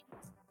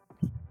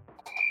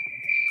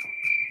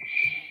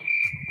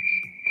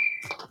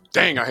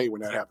 Dang, I hate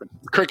when that happens.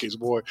 Crickets,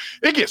 boy.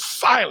 It gets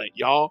silent,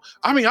 y'all.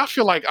 I mean, I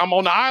feel like I'm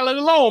on the island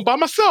alone by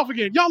myself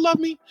again. Y'all love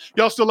me?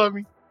 Y'all still love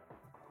me?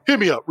 Hit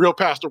me up, Real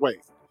Pastor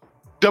Wade.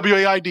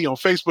 WAID on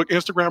Facebook,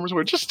 Instagram, or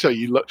somewhere. Just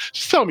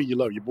tell me you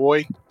love your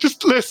boy.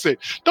 Just listen.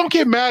 Don't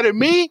get mad at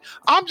me.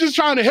 I'm just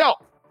trying to help.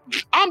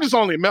 I'm just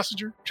only a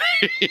messenger.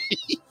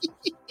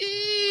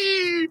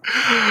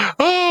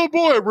 Oh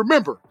boy,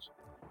 remember,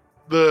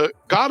 the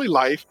godly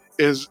life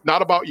is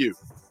not about you.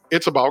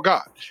 It's about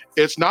God.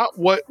 It's not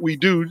what we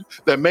do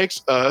that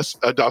makes us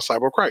a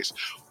disciple of Christ.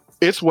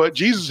 It's what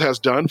Jesus has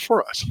done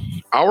for us.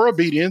 Our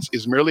obedience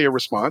is merely a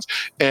response,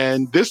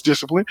 and this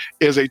discipline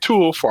is a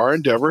tool for our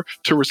endeavor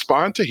to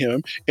respond to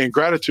him in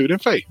gratitude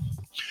and faith.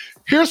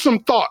 Here's some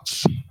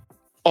thoughts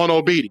on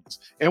obedience,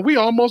 and we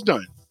almost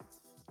done.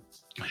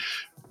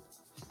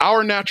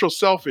 Our natural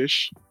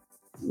selfish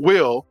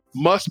will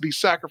must be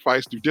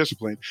sacrificed through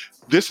discipline.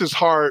 This is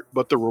hard,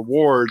 but the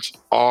rewards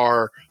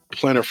are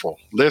plentiful.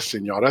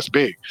 Listen, y'all, that's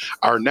big.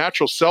 Our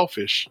natural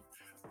selfish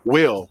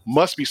will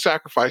must be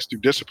sacrificed through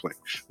discipline.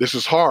 This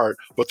is hard,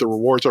 but the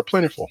rewards are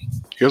plentiful.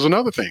 Here's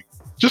another thing.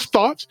 Just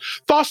thoughts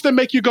that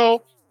make you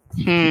go,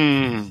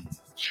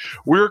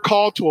 We're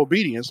called to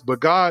obedience, but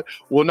God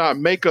will not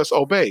make us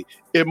obey.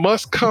 It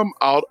must come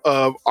out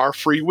of our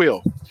free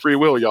will. Free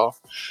will, y'all.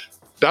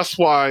 That's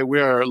why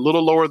we are a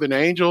little lower than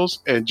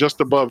angels and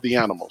just above the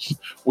animals.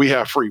 We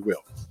have free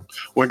will.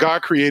 When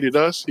God created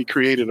us, he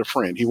created a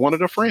friend. He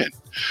wanted a friend.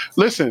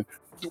 Listen,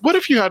 what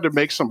if you had to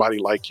make somebody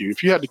like you?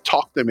 If you had to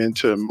talk them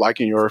into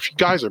liking you, or if you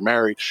guys are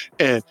married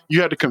and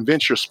you had to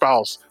convince your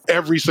spouse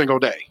every single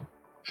day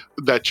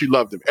that you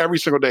love them every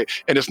single day,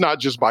 and it's not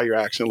just by your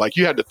action, like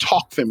you had to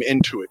talk them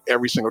into it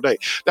every single day,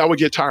 that would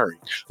get tiring.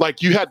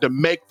 Like you had to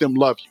make them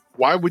love you.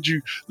 Why would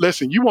you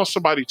listen? You want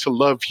somebody to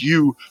love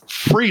you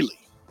freely.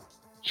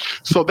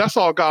 So that's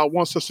all God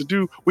wants us to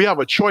do. We have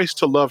a choice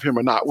to love him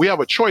or not. We have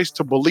a choice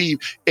to believe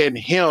in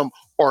him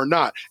or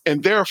not.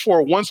 And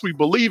therefore, once we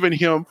believe in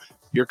him,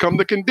 here come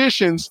the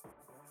conditions.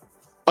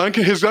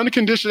 His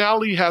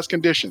unconditionality has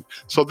condition.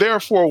 So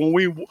therefore,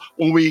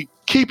 when we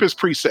keep his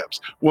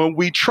precepts, when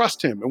we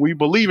trust him and we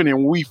believe in him,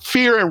 when we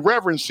fear and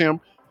reverence him,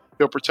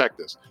 he'll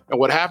protect us. And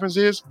what happens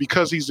is,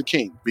 because he's the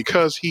king,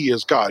 because he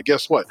is God,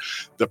 guess what?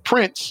 The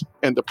prince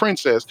and the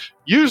princess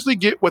usually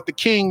get what the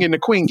king and the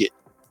queen get.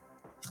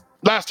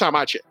 Last time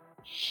I checked.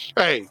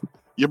 Hey,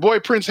 your boy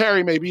Prince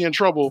Harry may be in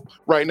trouble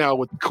right now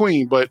with the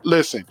queen, but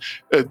listen,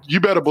 you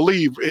better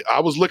believe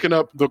I was looking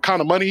up the kind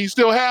of money he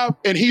still have,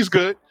 and he's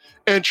good.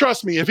 And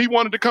trust me, if he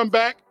wanted to come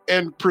back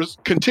and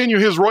continue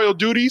his royal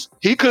duties,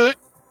 he could,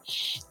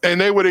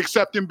 and they would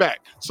accept him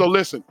back. So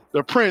listen,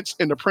 the prince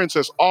and the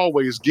princess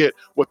always get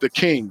what the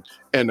king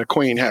and the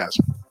queen has.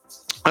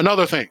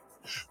 Another thing,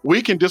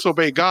 we can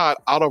disobey God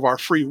out of our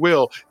free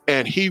will,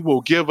 and he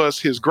will give us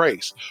his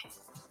grace.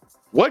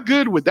 What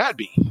good would that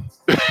be?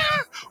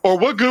 Or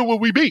what good would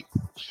we be?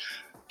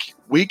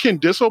 We can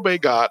disobey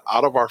God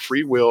out of our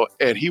free will,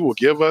 and he will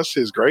give us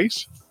his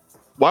grace.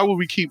 Why would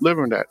we keep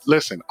living that?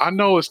 Listen, I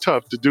know it's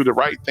tough to do the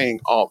right thing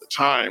all the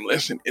time.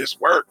 Listen, it's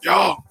work,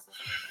 y'all.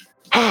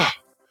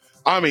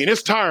 I mean,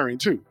 it's tiring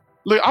too.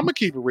 Look, I'm going to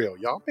keep it real,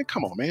 y'all. Man,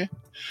 come on, man.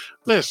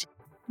 Listen,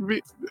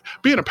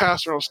 being a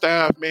pastor on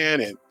staff, man,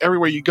 and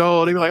everywhere you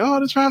go, they be like, oh,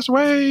 this Pastor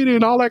Wade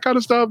and all that kind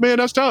of stuff, man,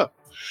 that's tough.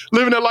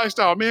 Living that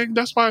lifestyle, man,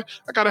 that's why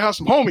I got to have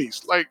some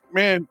homies. Like,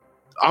 man,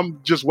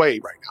 I'm just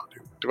Wade right now,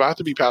 dude. Do I have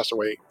to be Pastor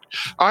Wade?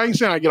 I ain't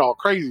saying I get all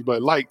crazy,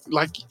 but like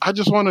I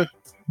just want to,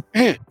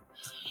 man.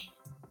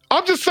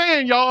 I'm just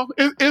saying, y'all,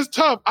 it's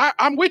tough.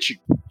 I'm with you.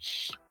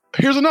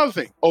 Here's another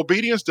thing.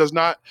 Obedience does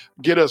not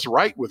get us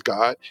right with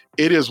God.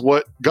 It is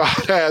what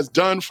God has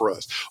done for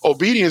us.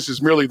 Obedience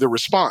is merely the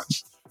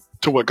response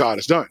to what God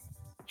has done.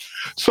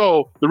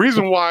 So the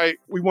reason why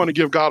we want to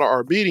give God our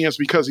obedience,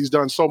 because he's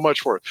done so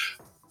much for us.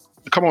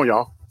 Come on,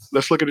 y'all.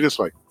 Let's look at it this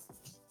way.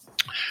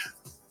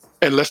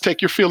 And let's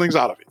take your feelings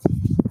out of it.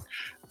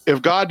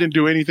 If God didn't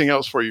do anything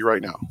else for you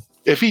right now,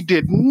 if he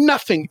did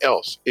nothing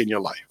else in your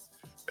life,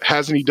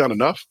 hasn't he done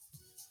enough?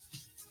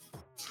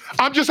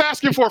 I'm just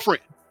asking for a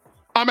friend.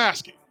 I'm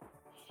asking.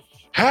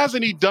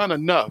 Hasn't he done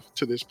enough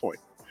to this point?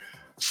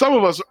 Some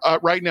of us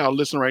right now,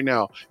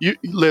 you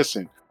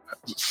listen,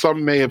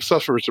 some may have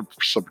suffered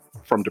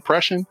from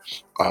depression,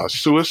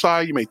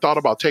 suicide. You may have thought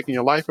about taking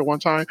your life at one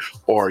time,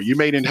 or you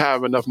may didn't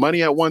have enough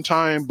money at one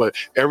time, but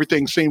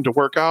everything seemed to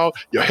work out.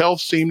 Your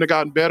health seemed to have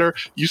gotten better.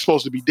 You're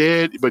supposed to be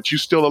dead, but you're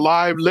still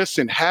alive.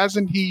 Listen,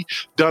 hasn't he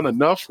done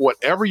enough?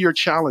 Whatever your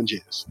challenge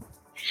is,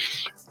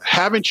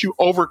 haven't you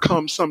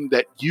overcome something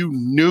that you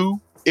knew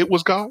it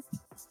was God?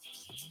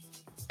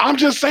 I'm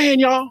just saying,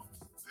 y'all.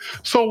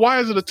 So why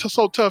is it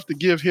so tough to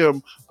give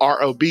him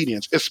our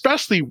obedience,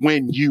 especially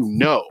when you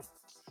know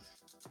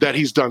that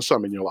he's done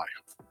something in your life?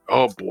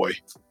 Oh boy.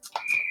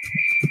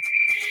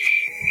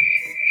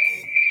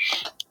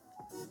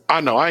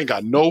 I know I ain't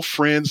got no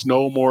friends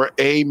no more.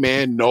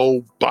 Amen.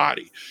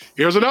 Nobody.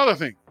 Here's another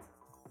thing.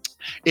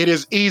 It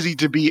is easy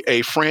to be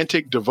a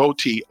frantic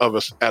devotee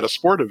at a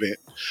sport event,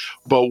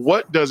 but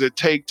what does it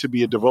take to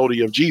be a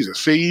devotee of Jesus?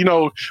 See,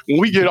 when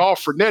we get all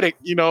frenetic,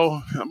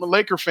 I'm a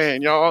Laker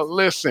fan, y'all.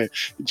 Listen,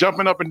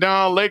 jumping up and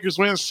down, Lakers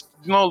wins,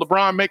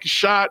 LeBron make a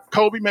shot,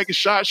 Kobe make a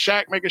shot,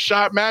 Shaq make a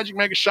shot, Magic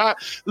make a shot.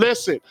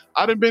 Listen,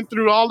 I done been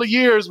through all the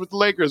years with the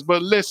Lakers,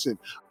 but listen,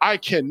 I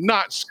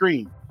cannot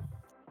scream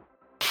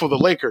for the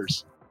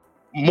Lakers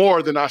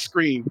more than I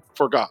scream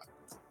for God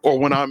or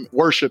when I'm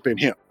worshiping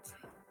him.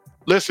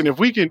 Listen, if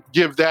we can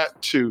give that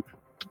to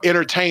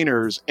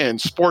entertainers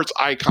and sports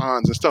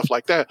icons and stuff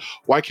like that,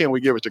 why can't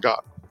we give it to God?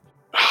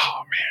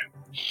 Oh,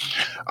 man.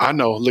 I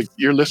know. Look,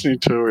 you're listening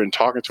to and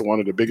talking to one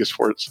of the biggest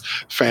sports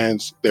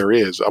fans there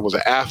is. I was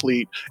an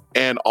athlete,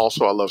 and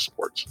also I love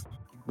sports.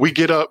 We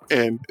get up,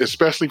 and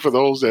especially for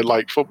those that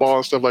like football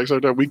and stuff like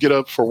that, we get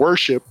up for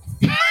worship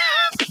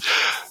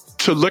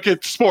to look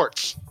at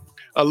sports.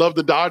 I love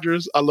the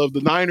Dodgers. I love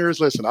the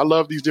Niners. Listen, I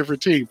love these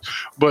different teams.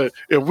 But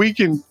if we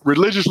can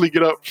religiously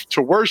get up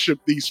to worship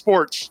these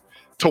sports,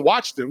 to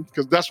watch them,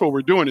 because that's what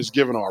we're doing is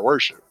giving our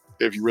worship,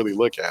 if you really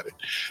look at it,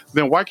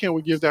 then why can't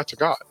we give that to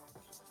God?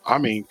 I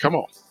mean, come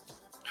on.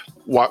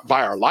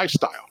 By our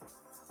lifestyle.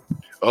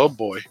 Oh,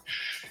 boy.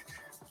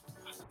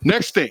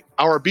 Next thing,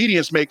 our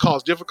obedience may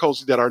cause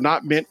difficulties that are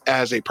not meant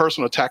as a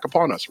personal attack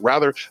upon us.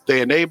 Rather,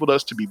 they enabled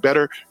us to be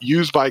better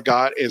used by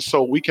God, and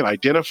so we can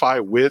identify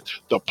with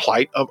the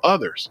plight of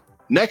others.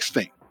 Next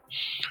thing,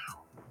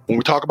 when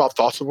we talk about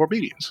thoughts of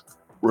obedience,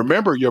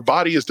 Remember, your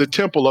body is the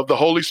temple of the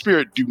Holy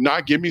Spirit. Do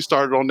not get me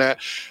started on that.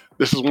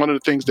 This is one of the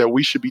things that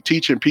we should be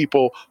teaching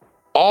people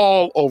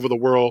all over the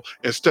world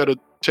instead of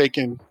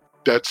taking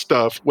that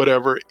stuff,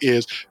 whatever it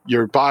is.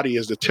 Your body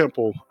is the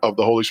temple of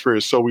the Holy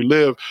Spirit. So we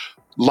live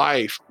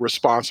life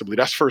responsibly.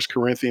 That's 1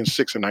 Corinthians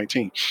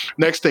 6:19.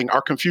 Next thing,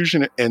 our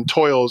confusion and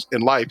toils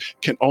in life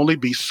can only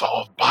be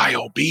solved by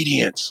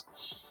obedience.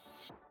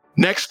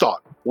 Next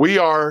thought, we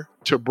are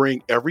to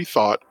bring every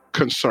thought,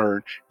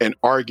 concern, and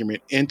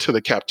argument into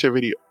the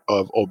captivity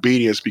of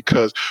obedience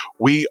because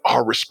we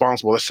are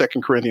responsible. That's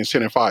 2 Corinthians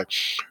 10:5.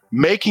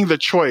 Making the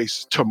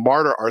choice to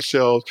martyr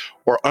ourselves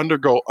or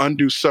undergo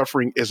undue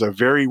suffering is a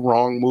very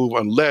wrong move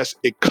unless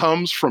it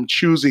comes from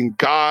choosing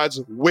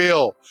God's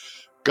will.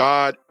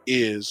 God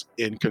is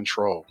in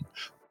control.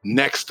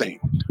 Next thing,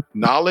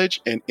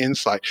 knowledge and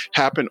insight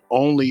happen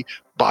only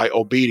by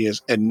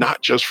obedience and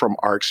not just from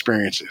our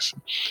experiences.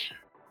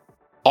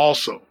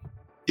 Also,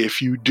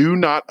 if you do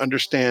not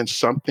understand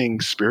something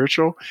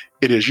spiritual,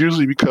 it is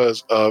usually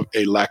because of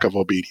a lack of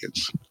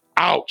obedience.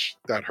 Ouch,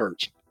 that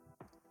hurts.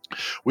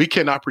 We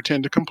cannot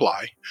pretend to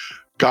comply.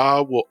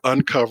 God will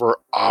uncover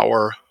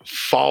our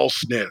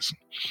falseness.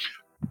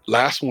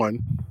 Last one.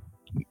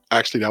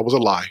 Actually, that was a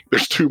lie.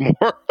 There's two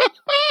more.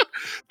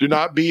 Do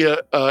not be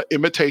a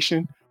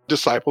imitation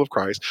disciple of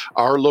Christ.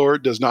 Our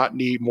Lord does not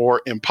need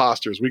more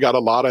imposters. We got a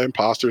lot of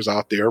imposters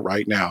out there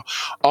right now.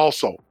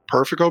 Also,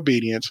 perfect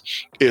obedience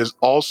is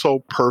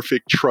also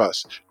perfect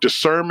trust.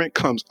 Discernment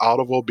comes out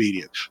of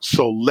obedience.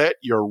 So let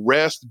your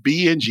rest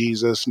be in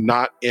Jesus,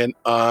 not in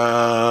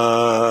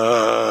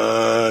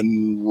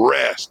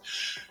unrest.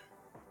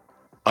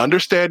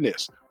 Understand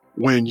this.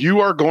 When you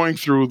are going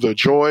through the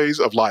joys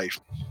of life,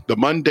 the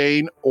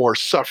mundane or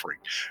suffering,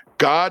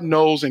 God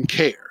knows and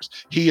cares.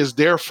 He is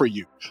there for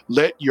you.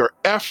 Let your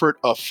effort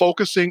of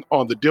focusing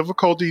on the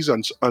difficulties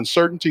and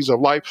uncertainties of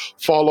life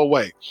fall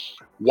away.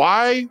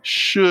 Why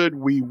should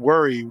we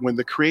worry when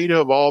the creator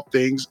of all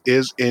things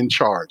is in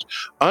charge?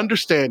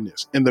 Understand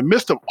this. In the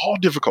midst of all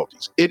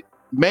difficulties, it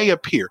may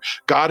appear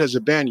God has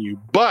abandoned you,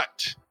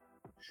 but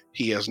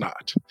he has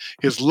not.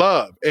 His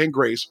love and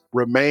grace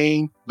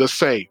remain the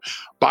same.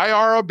 By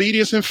our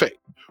obedience and faith,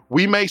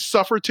 we may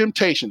suffer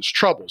temptations,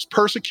 troubles,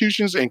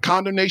 persecutions, and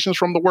condemnations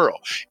from the world.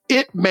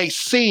 It may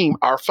seem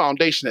our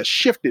foundation has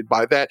shifted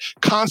by that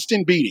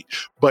constant beating,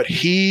 but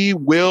he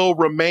will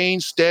remain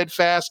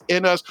steadfast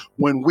in us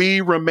when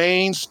we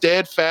remain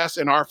steadfast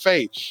in our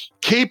faith.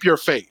 Keep your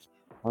faith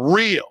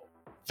real,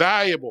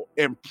 valuable,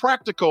 and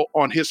practical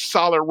on his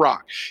solid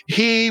rock.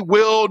 He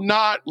will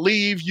not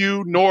leave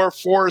you nor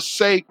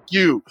forsake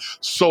you.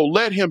 So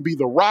let him be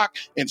the rock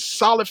and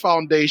solid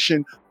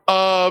foundation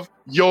of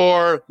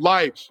your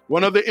life.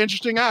 One of the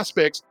interesting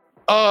aspects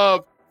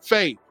of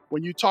faith,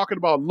 when you're talking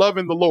about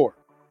loving the Lord,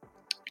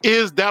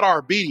 is that our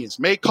obedience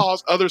may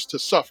cause others to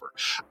suffer.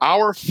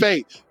 Our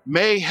faith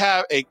may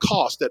have a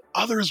cost that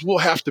others will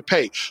have to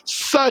pay,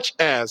 such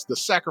as the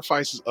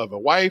sacrifices of a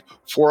wife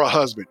for a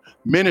husband,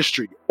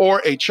 ministry,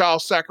 or a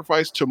child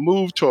sacrifice to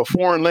move to a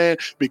foreign land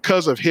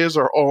because of his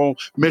or her own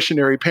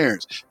missionary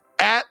parents.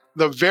 At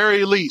the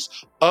very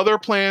least, other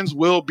plans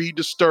will be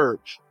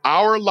disturbed.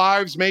 Our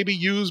lives may be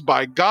used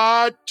by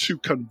God to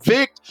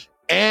convict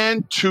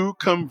and to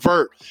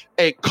convert.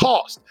 A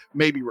cost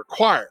may be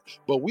required,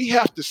 but we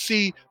have to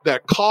see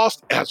that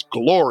cost as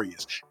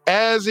glorious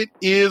as it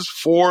is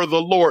for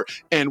the Lord.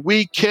 And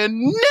we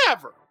can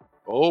never,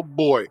 oh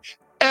boy,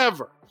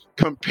 ever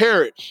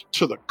compare it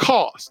to the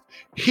cost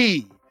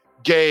he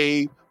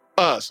gave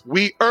us.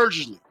 We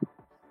urgently,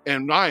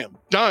 and I am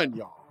done,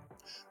 y'all,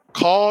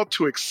 called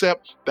to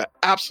accept the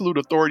absolute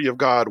authority of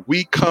God.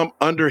 We come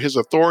under his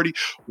authority,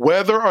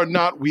 whether or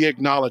not we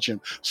acknowledge him.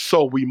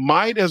 So we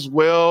might as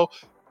well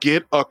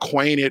get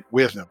acquainted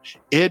with him.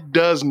 It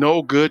does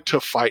no good to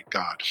fight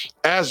God.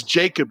 As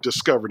Jacob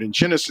discovered in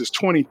Genesis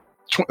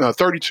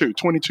 32,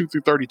 22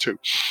 through 32,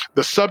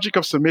 the subject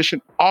of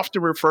submission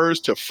often refers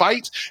to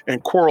fights,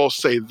 and quarrels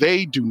say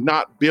they do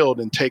not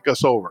build and take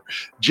us over.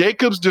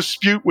 Jacob's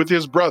dispute with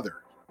his brother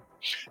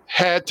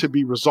had to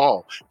be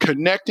resolved.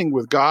 Connecting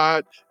with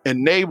God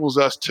enables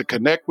us to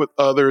connect with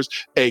others,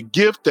 a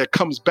gift that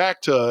comes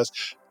back to us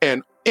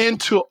and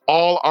into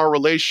all our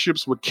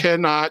relationships, which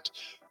cannot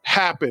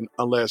happen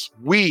unless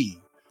we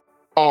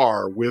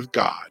are with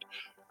God.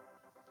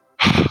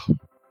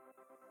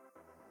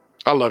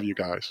 I love you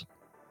guys.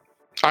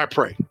 I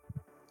pray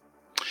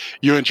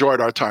you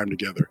enjoyed our time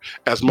together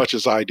as much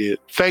as I did.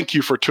 Thank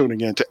you for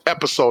tuning in to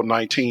episode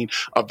 19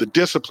 of The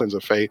Disciplines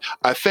of Faith.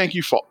 I thank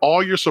you for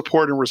all your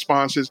support and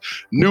responses.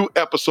 New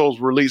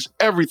episodes released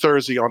every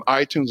Thursday on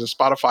iTunes and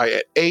Spotify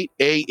at 8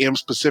 a.m.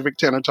 Pacific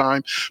Standard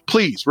Time.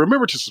 Please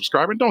remember to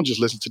subscribe and don't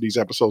just listen to these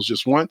episodes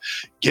just once.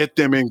 Get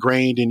them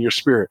ingrained in your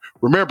spirit.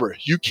 Remember,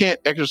 you can't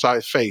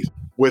exercise faith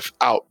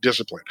without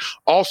discipline.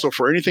 Also,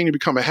 for anything to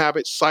become a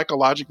habit,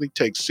 psychologically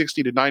takes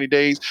 60 to 90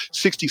 days,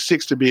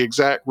 66 to be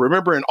exact.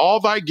 Remember, in all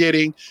thy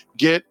getting,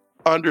 get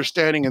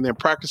understanding, and then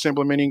practice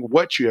implementing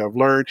what you have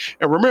learned.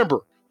 And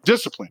remember,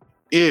 discipline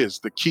is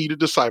the key to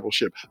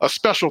discipleship. A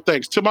special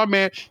thanks to my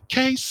man,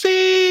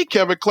 KC,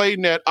 Kevin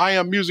Clayton at I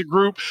Am Music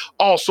Group.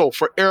 Also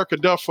for Erica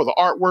Duff for the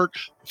artwork.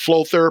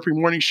 Flow Therapy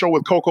Morning Show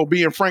with Coco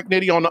B and Frank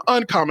Nitty on the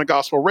Uncommon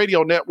Gospel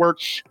Radio Network.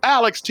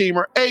 Alex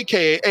Teamer,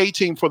 a.k.a.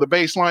 A-Team for the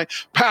Baseline.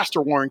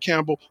 Pastor Warren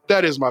Campbell,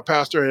 that is my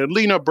pastor. And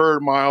Lena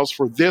Bird Miles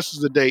for This Is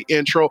the Day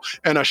intro.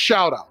 And a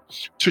shout out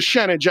to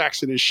Shannon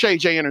Jackson and Shay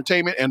J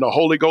Entertainment and the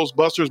Holy Ghost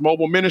Busters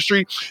Mobile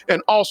Ministry.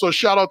 And also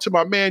shout out to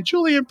my man,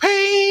 Julian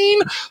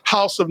Payne,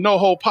 House of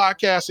NoHo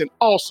Podcast. And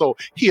also,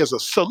 he is a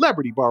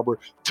celebrity barber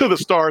to the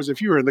stars.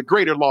 If you're in the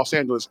greater Los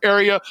Angeles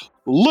area,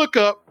 look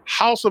up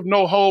House of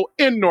NoHo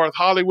in North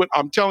Hollywood.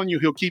 I'm telling you,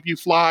 he'll keep you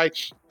fly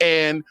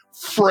and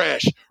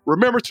fresh.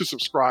 Remember to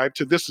subscribe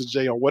to This Is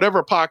Jay on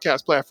whatever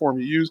podcast platform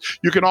you use.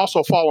 You can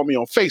also follow me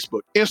on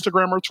Facebook,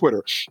 Instagram, or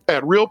Twitter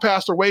at Real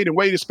Pastor Wade, and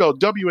Wade is spelled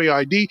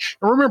W-A-I-D.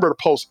 And remember to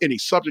post any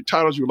subject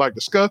titles you would like to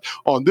discuss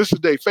on This Is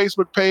Jay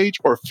Facebook page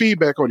or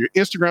feedback on your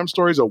Instagram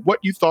stories of what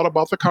you thought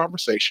about the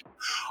conversation.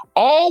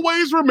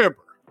 Always remember,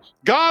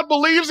 God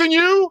believes in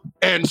you,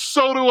 and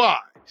so do I.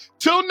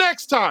 Till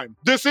next time,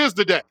 this is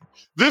the day.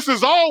 This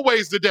is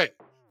always the day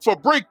for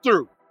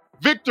breakthrough,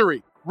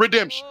 victory,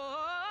 redemption.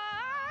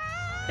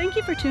 Thank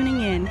you for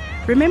tuning in.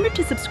 Remember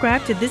to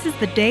subscribe to This Is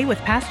the Day with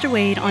Pastor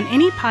Wade on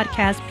any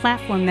podcast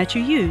platform that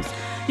you use.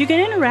 You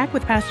can interact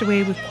with Pastor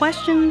Wade with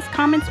questions,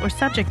 comments, or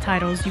subject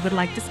titles you would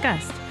like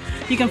discussed.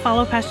 You can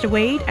follow Pastor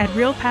Wade at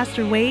Real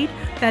Pastor Wade,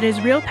 that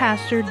is Real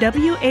Pastor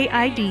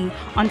W-A-I-D,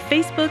 on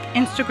Facebook,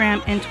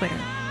 Instagram, and Twitter.